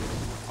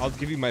 I'll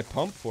give you my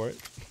pump for it.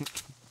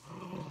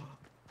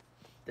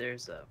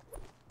 There's a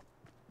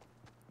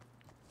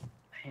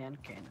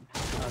hand cannon.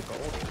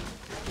 Gold.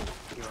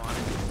 You want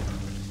it?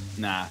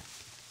 Nah.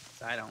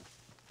 I don't.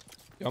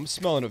 Yo, I'm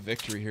smelling a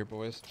victory here,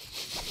 boys.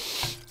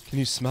 Can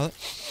you smell it?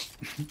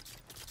 32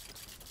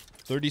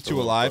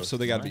 little alive, close so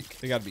they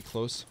to gotta be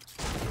close.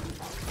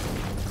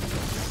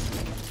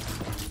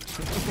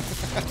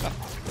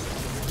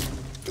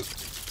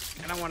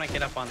 I don't want to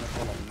get up on this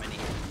little mini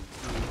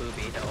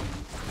booby hill.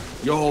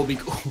 Yo, be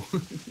cool.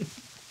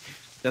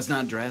 That's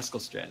not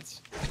Draskell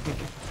strats.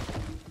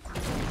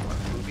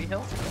 Booby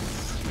hill?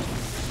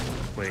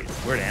 Wait,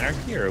 we're at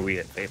Anarchy or are we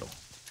at Fatal?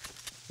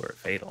 We're at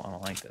Fatal. I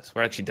don't like this.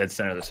 We're actually dead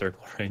center of the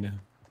circle right now.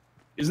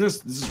 Isn't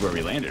this is where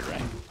we landed,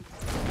 right?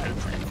 I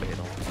didn't land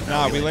Fatal.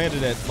 Nah, we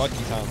landed at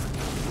Lucky Town.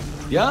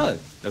 Yeah,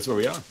 that's where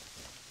we are.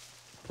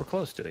 We're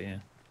close to it, yeah.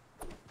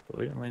 But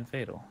we didn't land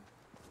Fatal.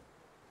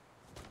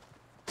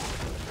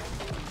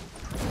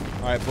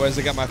 All right, boys,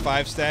 I got my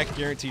 5 stack,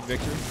 guaranteed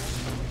victory.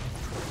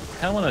 I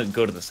kind of want to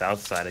go to the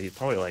south side. It's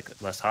probably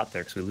like less hot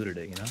there because we looted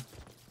it, you know?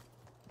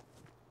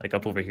 Like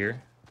up over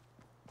here.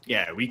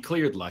 Yeah, we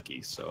cleared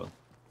Lucky, so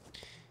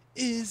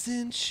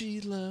Isn't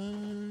she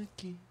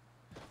lucky?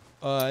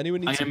 Anyone I'm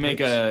need gonna some make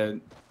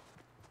perks?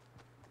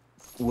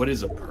 a. What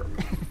is a perk?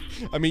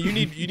 I mean, you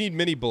need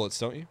mini bullets,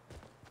 don't you?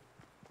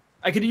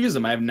 I could use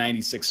them. I have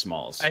 96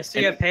 smalls. I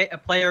see And- a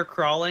player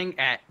crawling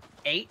at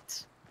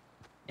 8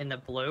 in the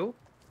blue,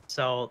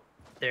 so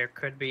there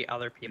could be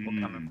other people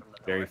coming from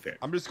the Very north. fair.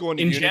 I'm just going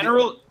to In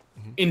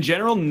Unity.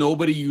 general,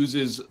 nobody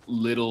uses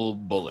little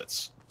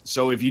bullets.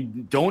 So if you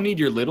don't need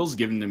your littles,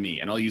 give them to me,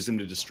 and I'll use them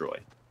to destroy.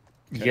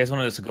 You guys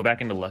want us to go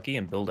back into Lucky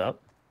and build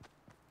up?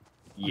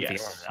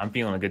 Yes. I'm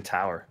feeling a good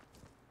tower.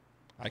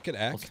 I could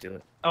Let's act. do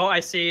it. Oh, I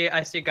see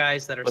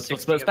guys that are Let's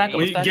 60 back of up,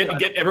 me. let's back up.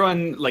 Get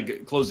everyone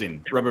like close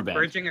in. Rubber band.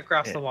 Bridging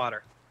across Yeah. the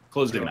water.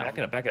 Close them Back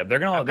out. up, back up. They're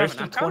gonna. I'm There's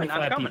coming, still I'm coming,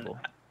 25 I'm coming. people.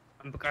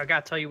 I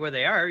gotta tell you where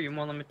they are. You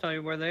won't let me tell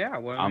you where they are.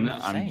 I'm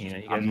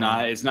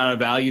not. It's not a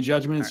value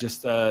judgment. It's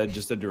just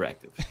a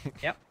directive.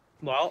 Yep.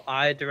 Well,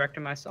 I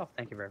directed myself.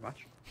 Thank you very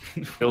much.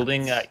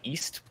 Building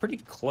east, pretty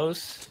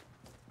close.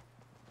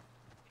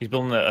 He's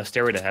building a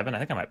stairway to heaven. I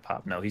think I might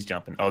pop. No, he's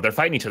jumping. Oh, they're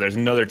fighting each other. There's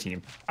another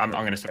team. I'm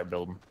gonna start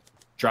building.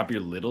 Drop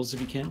your littles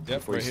if you can. Yep,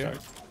 before right you here.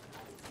 start.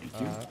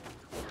 Thank you.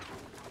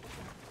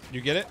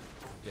 You get it?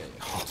 Yeah,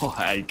 yeah. Oh,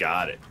 I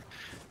got it.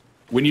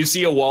 When you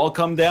see a wall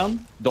come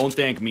down, don't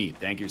thank me.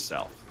 Thank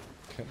yourself.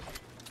 Okay.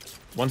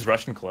 One's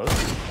Russian close.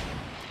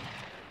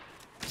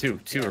 Two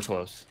are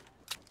close.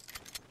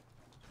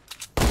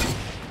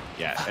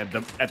 Yeah, at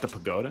the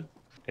pagoda.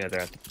 Yeah, they're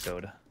at the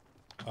pagoda.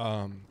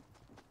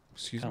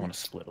 Excuse I me. want to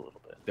split a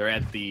little bit. They're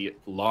at the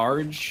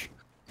large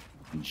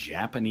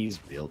Japanese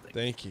building.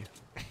 Thank you.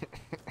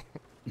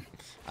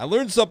 I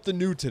learned something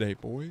new today,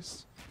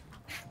 boys.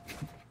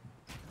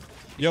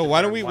 Yo,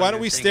 why don't we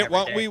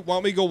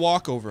go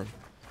walk over him?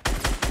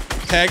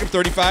 Tag him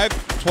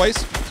 35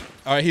 twice.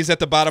 All right, he's at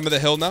the bottom of the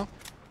hill now.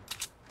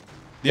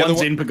 The One's other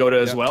one, in pagoda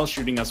as well,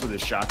 shooting us with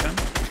his shotgun.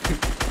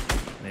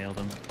 Nailed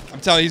him. I'm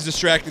telling you, he's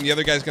distracting. The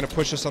other guy's gonna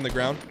push us on the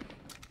ground.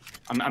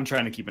 I'm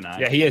trying to keep an eye.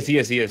 Yeah, he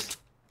is.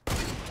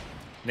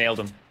 Nailed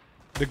him.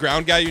 The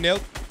ground guy you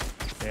nailed.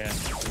 Yeah.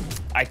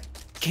 I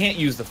can't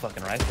use the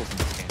fucking rifles in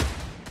this game.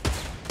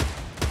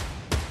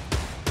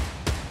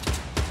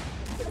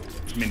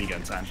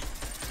 Minigun time.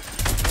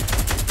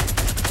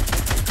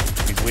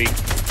 He's weak.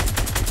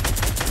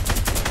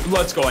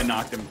 Let's go. I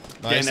knocked him.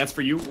 Nice. Dan, that's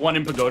for you. One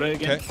in pagoda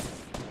again. Okay.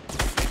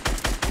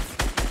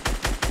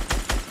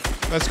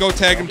 Let's go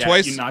tag him Yeah,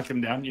 twice. You knocked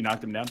him down.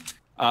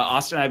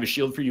 Austin, I have a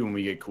shield for you when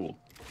we get cool.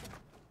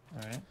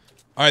 All right.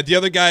 All right, the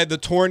other guy, the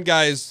torn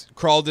guy's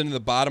crawled into the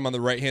bottom on the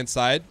right-hand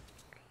side.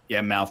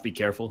 Yeah, mouth, be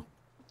careful.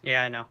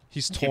 Yeah, I know.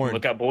 He's Keep a torn.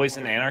 Look out, boys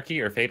in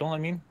Anarchy or Fatal. I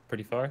mean,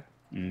 pretty far.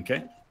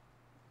 Okay.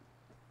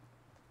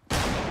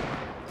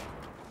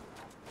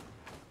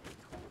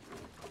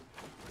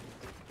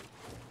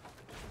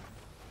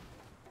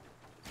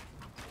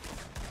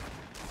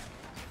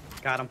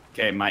 Got him.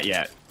 Okay,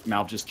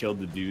 Mouth just killed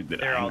the dude that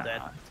They're I all knocked.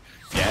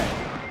 dead. Yeah.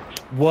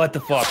 What the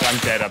fuck? I'm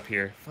dead up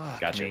here. Fuck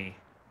Gotcha. me.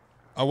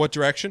 What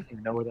direction? I don't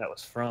even know where that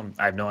was from.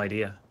 I have no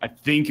idea. I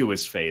think it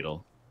was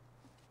fatal.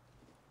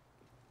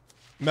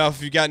 Mel,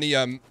 if you got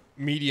any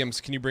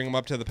mediums, can you bring them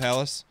up to the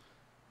palace?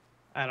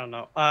 I don't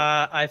know.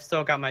 I've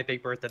still got my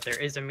big bird that there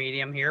is a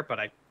medium here, but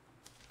I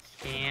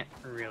can't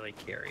really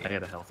carry I it.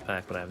 had a health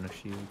pack, but I have no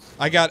shields.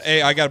 I got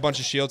a bunch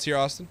of shields here,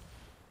 Austin.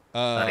 You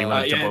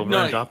want to jump over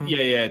and drop them?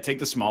 Yeah. Take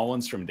the small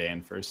ones from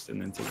Dan first, and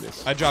then take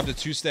this. I dropped a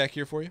 2-stack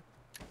here for you.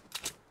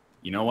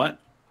 You know what?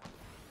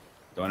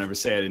 Don't ever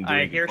say I didn't do I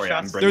it hear before you.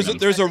 I'm shots. bringing them.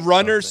 There's a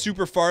runner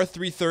super far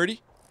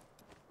 330.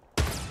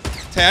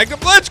 Tagged him.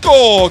 Let's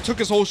go. Took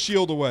his whole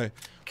shield away.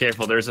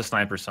 Careful, there's a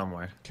sniper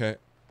somewhere. Okay.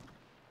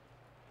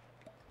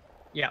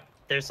 Yeah,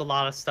 there's a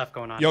lot of stuff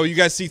going on. Yo, you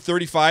guys see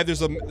 35?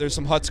 There's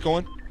some huts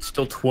going.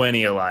 Still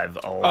 20 alive.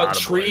 A lot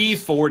of tree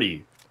boys.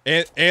 40.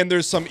 And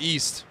there's some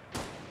east.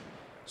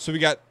 So we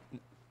got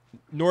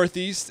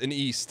northeast and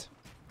east.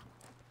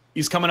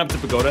 He's coming up to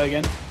Pagoda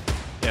again.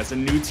 Yeah, it's a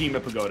new team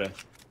at Pagoda.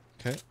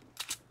 Okay.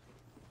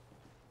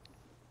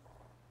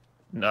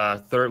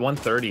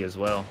 130 as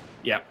well.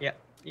 Yeah.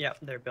 Yep,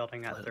 they're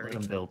building at 30. Let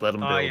them build. Let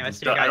them Oh build. yeah, I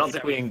see I guys don't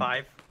think we.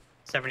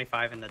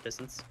 75 in the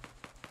distance.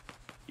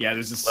 Yeah,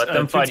 there's this. Let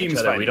them two fight each teams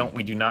other. fighting.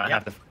 We do not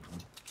Yep. have to.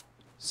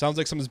 Sounds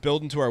like someone's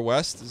building to our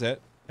west. Is that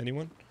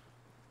anyone?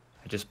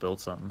 I just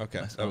built something.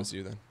 Okay, that was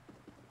you then.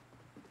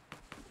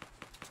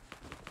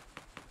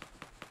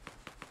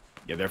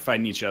 Yeah, they're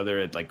fighting each other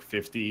at like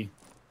 50.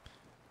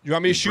 You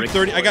want me to shoot Brick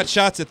 30? I got boys.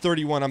 shots at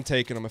 31. I'm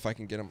taking them if I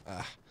can get them.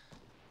 Ah.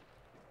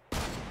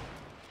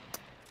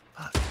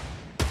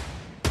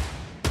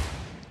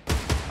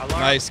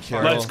 Nice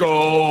kill. Let's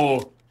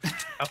go.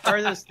 How far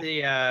does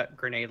the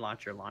grenade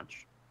launcher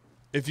launch?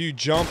 If you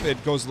jump,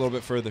 it goes a little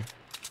bit further.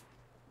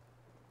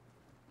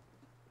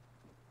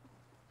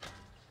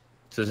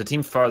 So there's a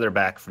team farther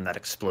back from that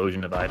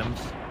explosion of items.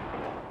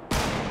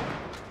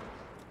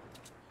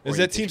 Is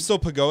that team still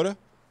Pagoda?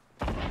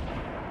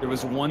 There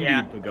was one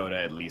Yeah. dude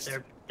Pagoda at least.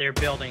 They're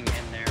building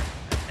in there,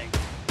 I think.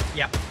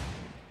 Yep.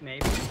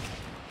 Maybe.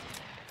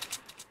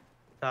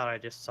 Thought I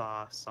just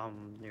saw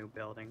some new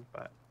building,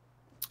 but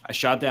I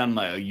shot down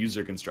a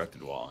user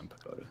constructed wall in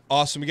Pagoda.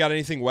 Awesome. We got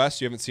anything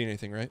west? You haven't seen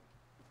anything, right?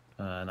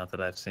 Not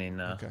that I've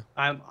seen. Okay.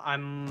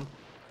 I'm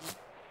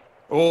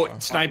Oh,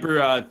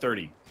 sniper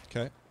 30.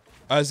 Okay.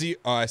 Is he?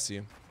 Oh, I see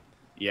him.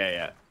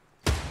 Yeah.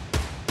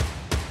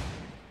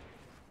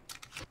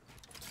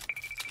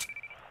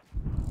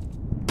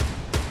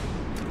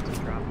 there's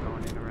a drop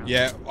going in around.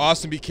 Yeah,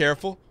 Austin, be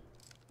careful.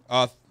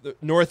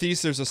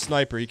 Northeast, there's a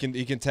sniper. He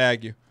can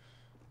tag you.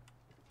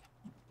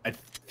 I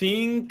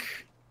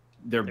think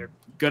they're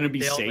gonna be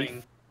building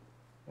safe.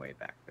 way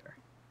back there.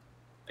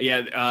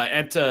 Yeah,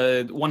 at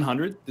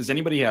 100. Does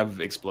anybody have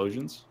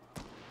explosions?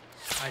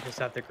 I just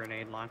have the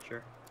grenade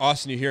launcher.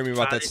 Austin, you hear me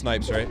about that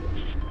snipes, right?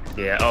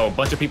 Yeah. Oh, a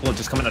bunch of people are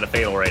just coming out of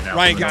Fatal right now.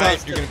 Ryan, get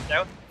Guys down. to You're the gonna.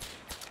 south.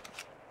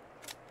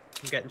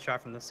 I'm getting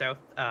shot from the south.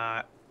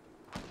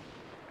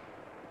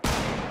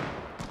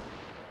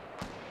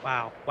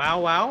 Wow.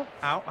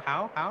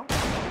 How?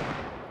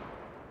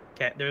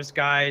 Okay, there's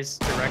guys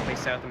directly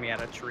south of me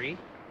at a tree.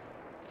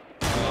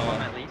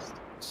 At least.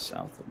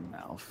 South of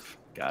mouth.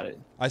 Got it.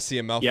 I see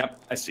him, Mel. Yep,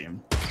 I see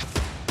him.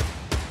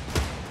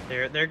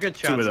 They're good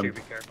Two of shots them. too.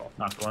 Be careful.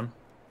 Knocked one.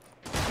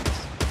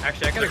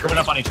 Actually, I gotta They're coming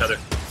up on each other.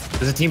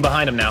 There's a team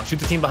behind them now. Shoot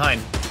the team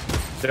behind.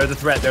 They're the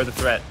threat. They're the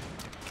threat.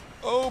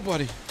 Oh,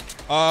 buddy.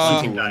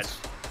 One team died.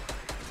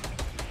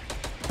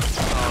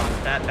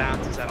 Oh, that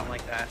bounces. I don't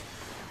like that.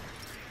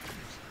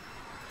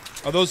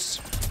 Are those?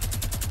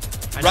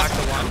 I knocked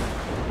the one.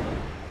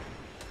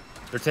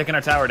 They're taking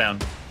our tower down.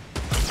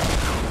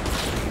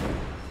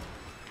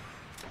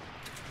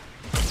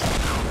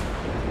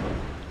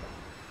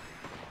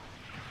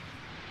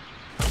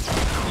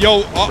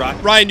 Yo,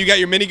 Ryan, you got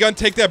your minigun?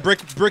 Take that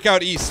brick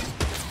out east.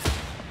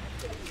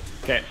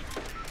 Okay.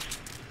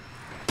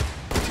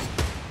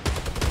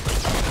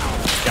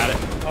 Got it.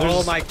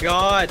 Oh my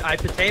god, I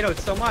potatoed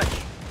so much.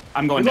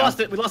 I'm going We down. lost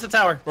it. We lost the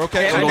tower.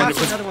 Okay. I going knocked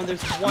to- another one.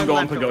 There's one going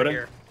left over pagoda.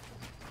 here.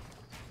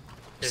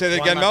 There's Say that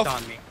one again, left Mel?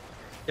 on me.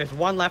 There's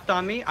one left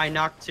on me. I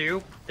knocked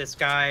two. This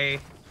guy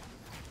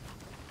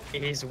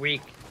is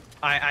weak.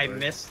 I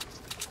missed.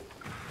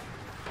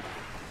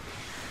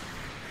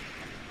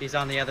 He's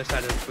on the other side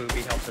of the food.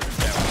 He helped to the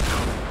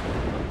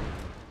south.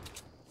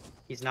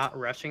 He's not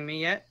rushing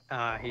me yet.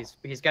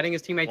 He's getting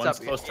his teammates One's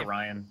up. close to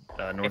Ryan,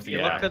 If northeast.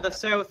 you look to the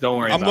south, Don't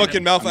worry. I'm about looking,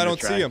 him. Melf. I'm I gonna don't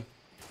try. see him.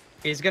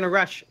 he's gonna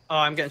rush. Oh,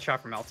 I'm getting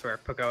shot from elsewhere.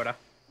 Pagoda.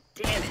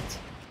 Damn it.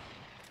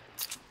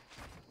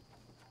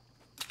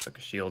 Took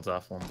his shields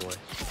off one boy.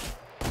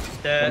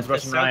 The One's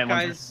rushing south Ryan.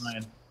 One's guys.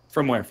 rushing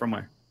From where? From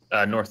where?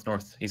 Ryan.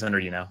 North. He's under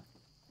you now.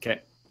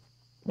 Okay.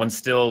 One's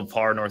still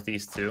far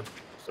northeast too,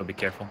 so be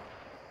careful.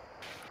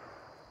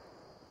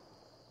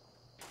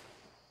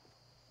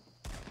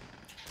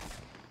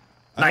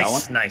 I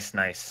don't-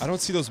 Nice. I don't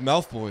see those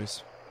Melf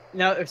boys.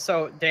 No,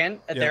 so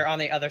Dan, Yeah. they're on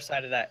the other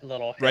side of that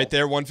little hill. Right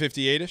there,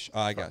 158-ish. Oh,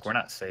 I got Fuck, you. we're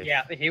not safe.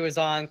 Yeah, he was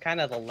on kind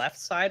of the left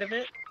side of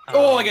it.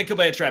 Oh, I got killed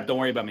by a trap. Don't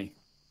worry about me.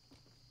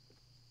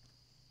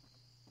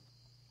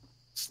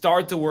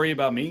 Start to worry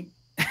about me.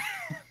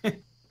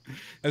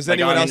 Is Like,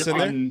 anyone on- else in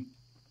there? on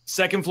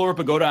Second floor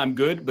pagoda, I'm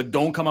good, but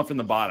don't come up from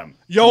the bottom.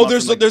 Yo, Come up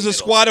there's from, like, there's the a middle.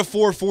 squad of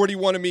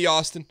 441 of me,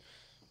 Austin.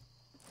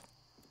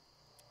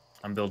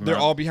 I'm building They're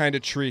up. all behind a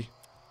tree.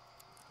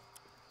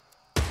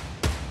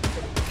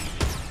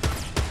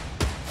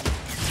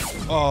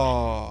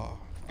 Oh,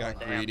 got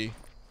damn. greedy.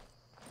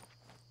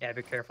 Yeah,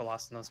 be careful,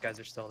 Austin. Those guys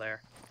are still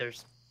there.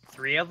 There's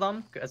 3 of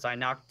them, because I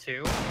knocked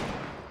 2.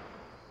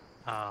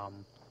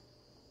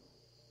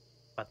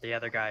 But the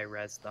other guy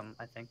rezzed them,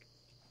 I think.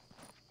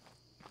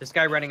 This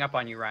guy running up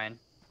on you, Ryan.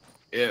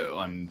 Ew,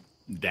 I'm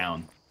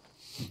down.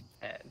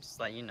 Just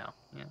let you know.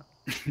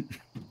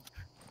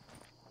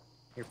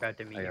 You're about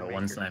to meet I your got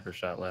one maker. sniper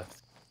shot left.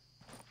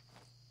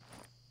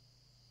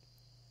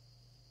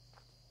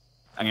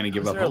 I'm gonna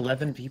give Is up. there hope.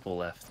 11 people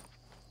left?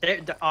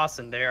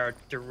 Austin, they are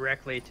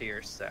directly to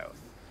your south.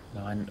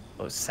 No,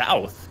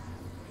 south.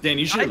 Dan,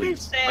 you should I've been leave.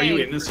 saying Are you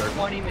in the for circle?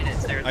 20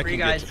 minutes. There are I 3 can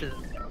guys get to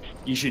the south.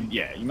 You should.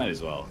 Yeah, you might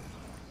as well.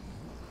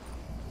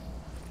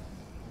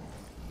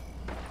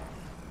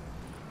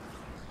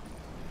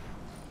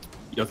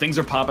 Yo, things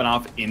are popping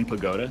off in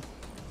Pagoda.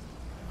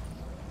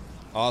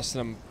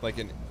 Austin, I'm like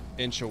an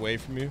inch away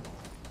from you.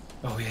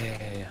 Oh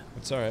yeah.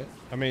 It's all right.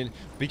 I mean,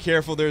 be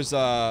careful. There's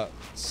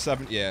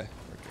 7. Yeah.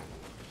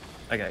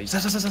 I got you.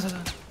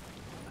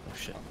 Oh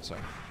shit. Sorry.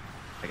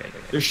 I got you.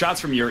 There's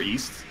shots from your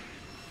east.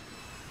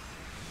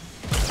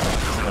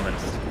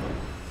 Settlements.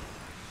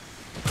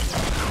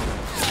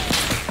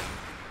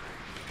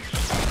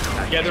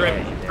 Yeah, they're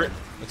at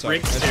That's all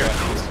right. brick That's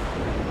staircase.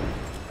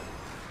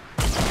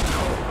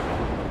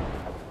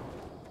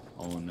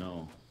 Oh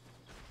no.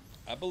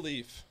 I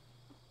believe.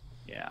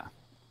 Yeah.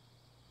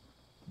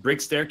 Brick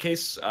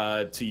staircase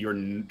to your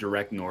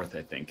direct north,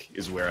 I think,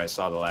 is where I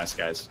saw the last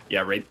guys.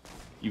 Yeah, right.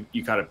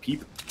 You caught a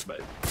peep,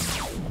 but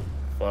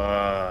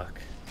Fuck.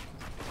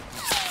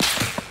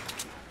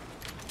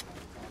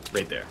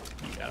 right there.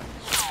 You got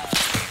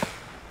him.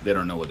 They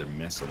don't know what they're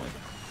messing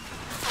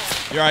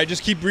with. You're all right.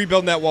 Just keep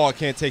rebuilding that wall. I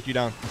can't take you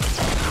down.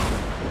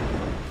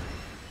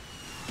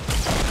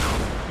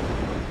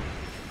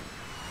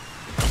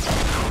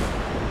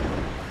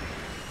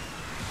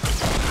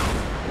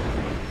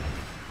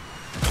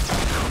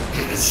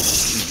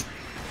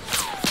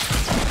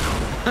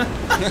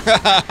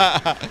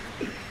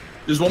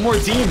 There's one more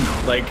team.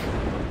 Like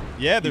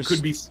Yeah, you there's.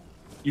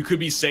 could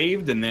be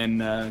saved and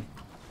then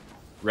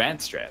rat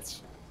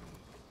strats.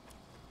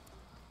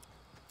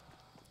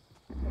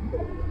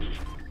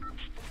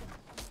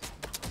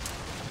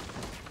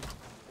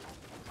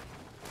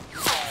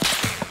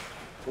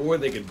 Or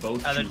they could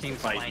both Other choose to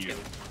team's fight flanking you.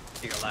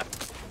 to your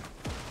left.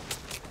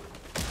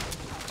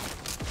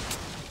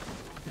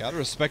 Gotta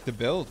respect the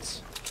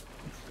builds.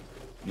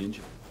 Ninja.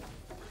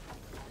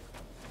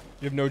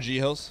 You have no G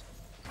hills.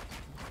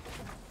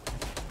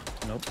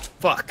 Nope.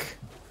 Fuck.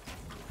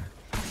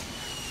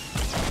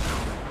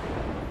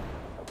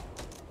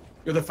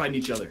 Or they're fighting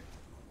each other.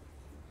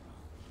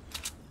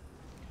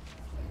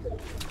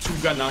 Two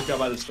got knocked out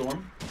by the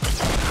storm.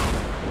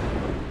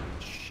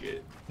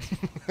 Shit.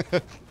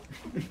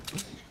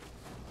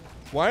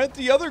 Why aren't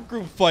the other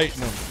group fighting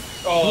them?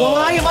 Oh.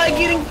 Why am I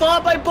getting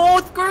fought by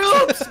both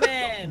groups,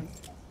 man?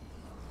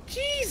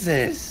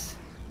 Jesus.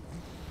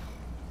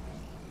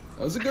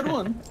 That was a good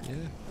one.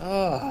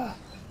 Yeah.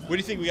 What do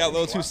you think? We got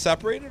those two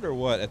separated or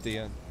what at the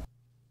end?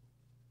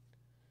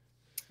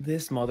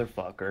 This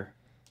motherfucker.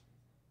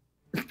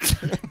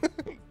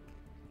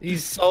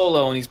 He's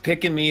solo and he's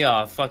picking me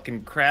off.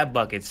 Fucking crab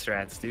bucket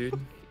strats, dude.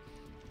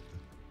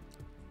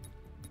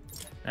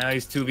 Now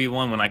he's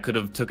 2v1 when I could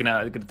have taken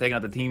out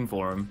the team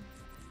for him.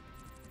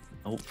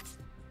 Oh,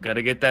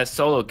 gotta get that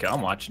solo kill.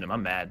 I'm watching him.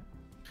 I'm mad.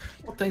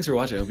 Well, thanks for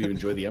watching. I hope you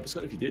enjoyed the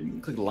episode. If you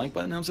did, click the like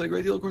button. Helps out a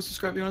great deal. Of course,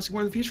 subscribe if you want to see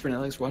more in the future. For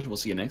now, thanks for watching. We'll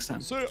see you next time.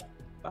 See ya.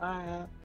 Bye.